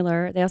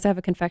granular. They also have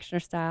a confectioner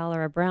style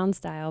or a brown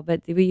style,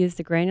 but we use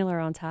the granular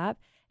on top,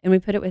 and we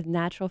put it with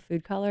natural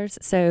food colors,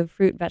 so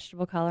fruit,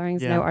 vegetable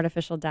colorings, no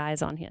artificial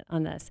dyes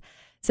on this.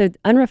 So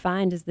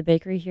Unrefined is the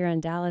bakery here in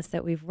Dallas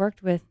that we've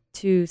worked with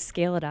to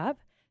scale it up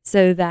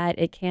so that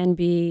it can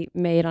be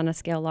made on a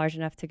scale large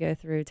enough to go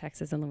through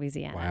Texas and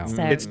Louisiana. Wow.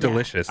 So, it's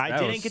delicious. I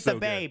didn't get the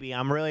baby.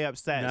 I'm really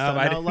upset. No, so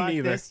I no didn't luck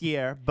either. this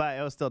year, but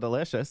it was still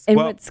delicious. And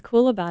what's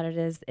cool about it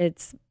is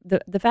it's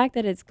the fact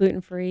that it's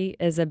gluten-free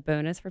is a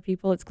bonus for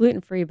people. It's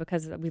gluten-free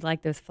because we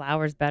like those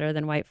flours better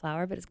than white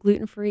flour, but it's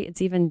gluten-free.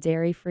 It's even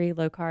dairy-free,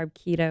 low-carb,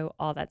 keto,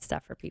 all that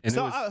stuff for people.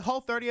 So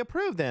Whole30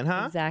 approved then,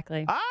 huh?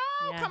 Exactly.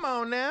 Oh, come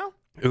on now.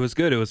 It was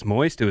good. It was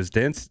moist. It was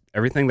dense.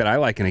 Everything that I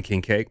like in a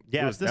king cake.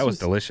 Yes, that was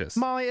delicious.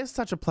 Molly, it's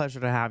such a pleasure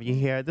to have you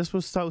here. This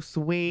was so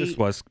sweet. This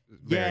was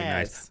very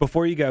nice.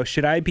 Before you go,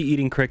 should I be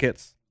eating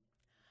crickets?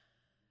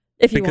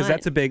 If you because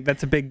want.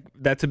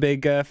 that's a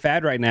big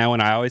fad right now,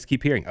 and I always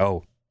keep hearing,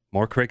 oh,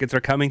 more crickets are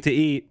coming to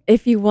eat.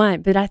 If you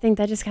want, but I think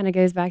that just kind of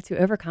goes back to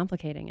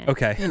overcomplicating it.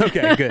 Okay,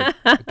 good,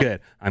 good.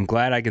 I'm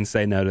glad I can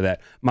say no to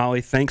that.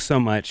 Molly, thanks so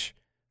much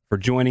for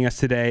joining us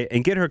today,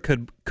 and get her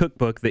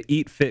cookbook, the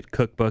Eat Fit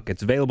Cookbook.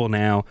 It's available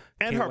now.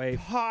 And Can't her wait.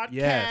 podcast.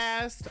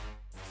 Yes.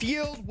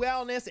 Fueled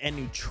Wellness and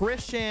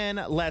Nutrition.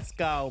 Let's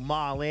go,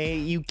 Molly.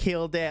 You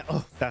killed it.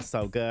 Oh, that's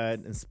so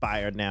good.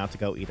 Inspired now to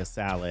go eat a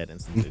salad and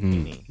some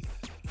zucchini.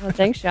 Well,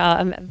 thanks, y'all.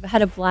 I've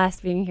had a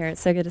blast being here.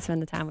 It's so good to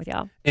spend the time with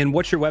y'all. And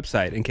what's your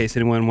website in case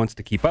anyone wants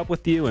to keep up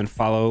with you and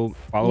follow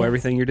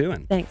everything you're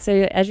doing? Thanks.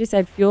 So as you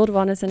said, Fueled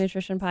Wellness and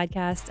Nutrition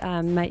Podcast.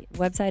 My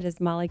website is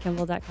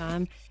mollykimball.com,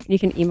 and you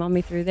can email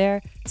me through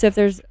there. So if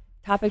there's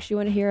topics you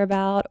want to hear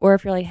about, or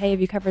if you're like, hey,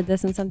 have you covered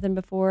this and something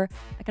before,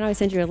 I can always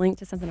send you a link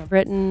to something I've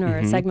written or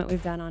a segment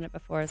we've done on it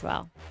before as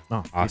well.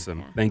 Oh, awesome.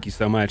 Yeah. Thank you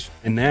so much.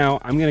 And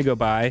now I'm going to go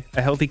buy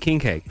a healthy king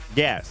cake.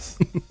 yes.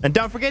 And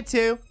don't forget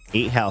to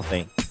eat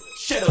healthy.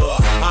 Shut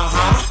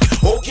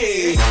up.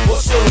 Okay.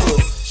 What's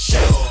up?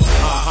 Shut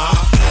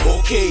up.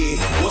 Okay.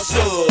 What's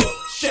up?